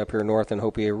his way up here north, and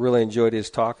hope he really enjoyed his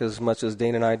talk as much as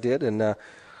Dane and I did. And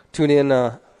tune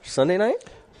in Sunday night?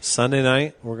 Sunday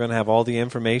night, we're going to have all the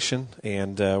information,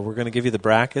 and we're going to give you the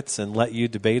brackets and let you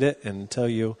debate it and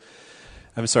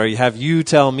have you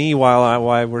tell me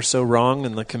why we're so wrong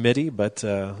in the committee, but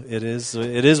it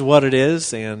is what it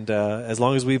is, and as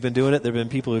long as we've been doing it, there have been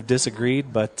people who've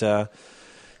disagreed, but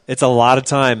it's a lot of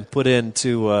time put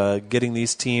into getting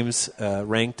these teams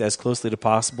ranked as closely to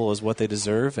possible as what they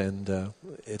deserve, and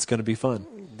it's going to be fun.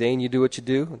 Dane, you do what you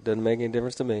do. It doesn't make any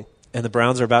difference to me. And the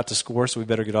Browns are about to score, so we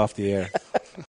better get off the air.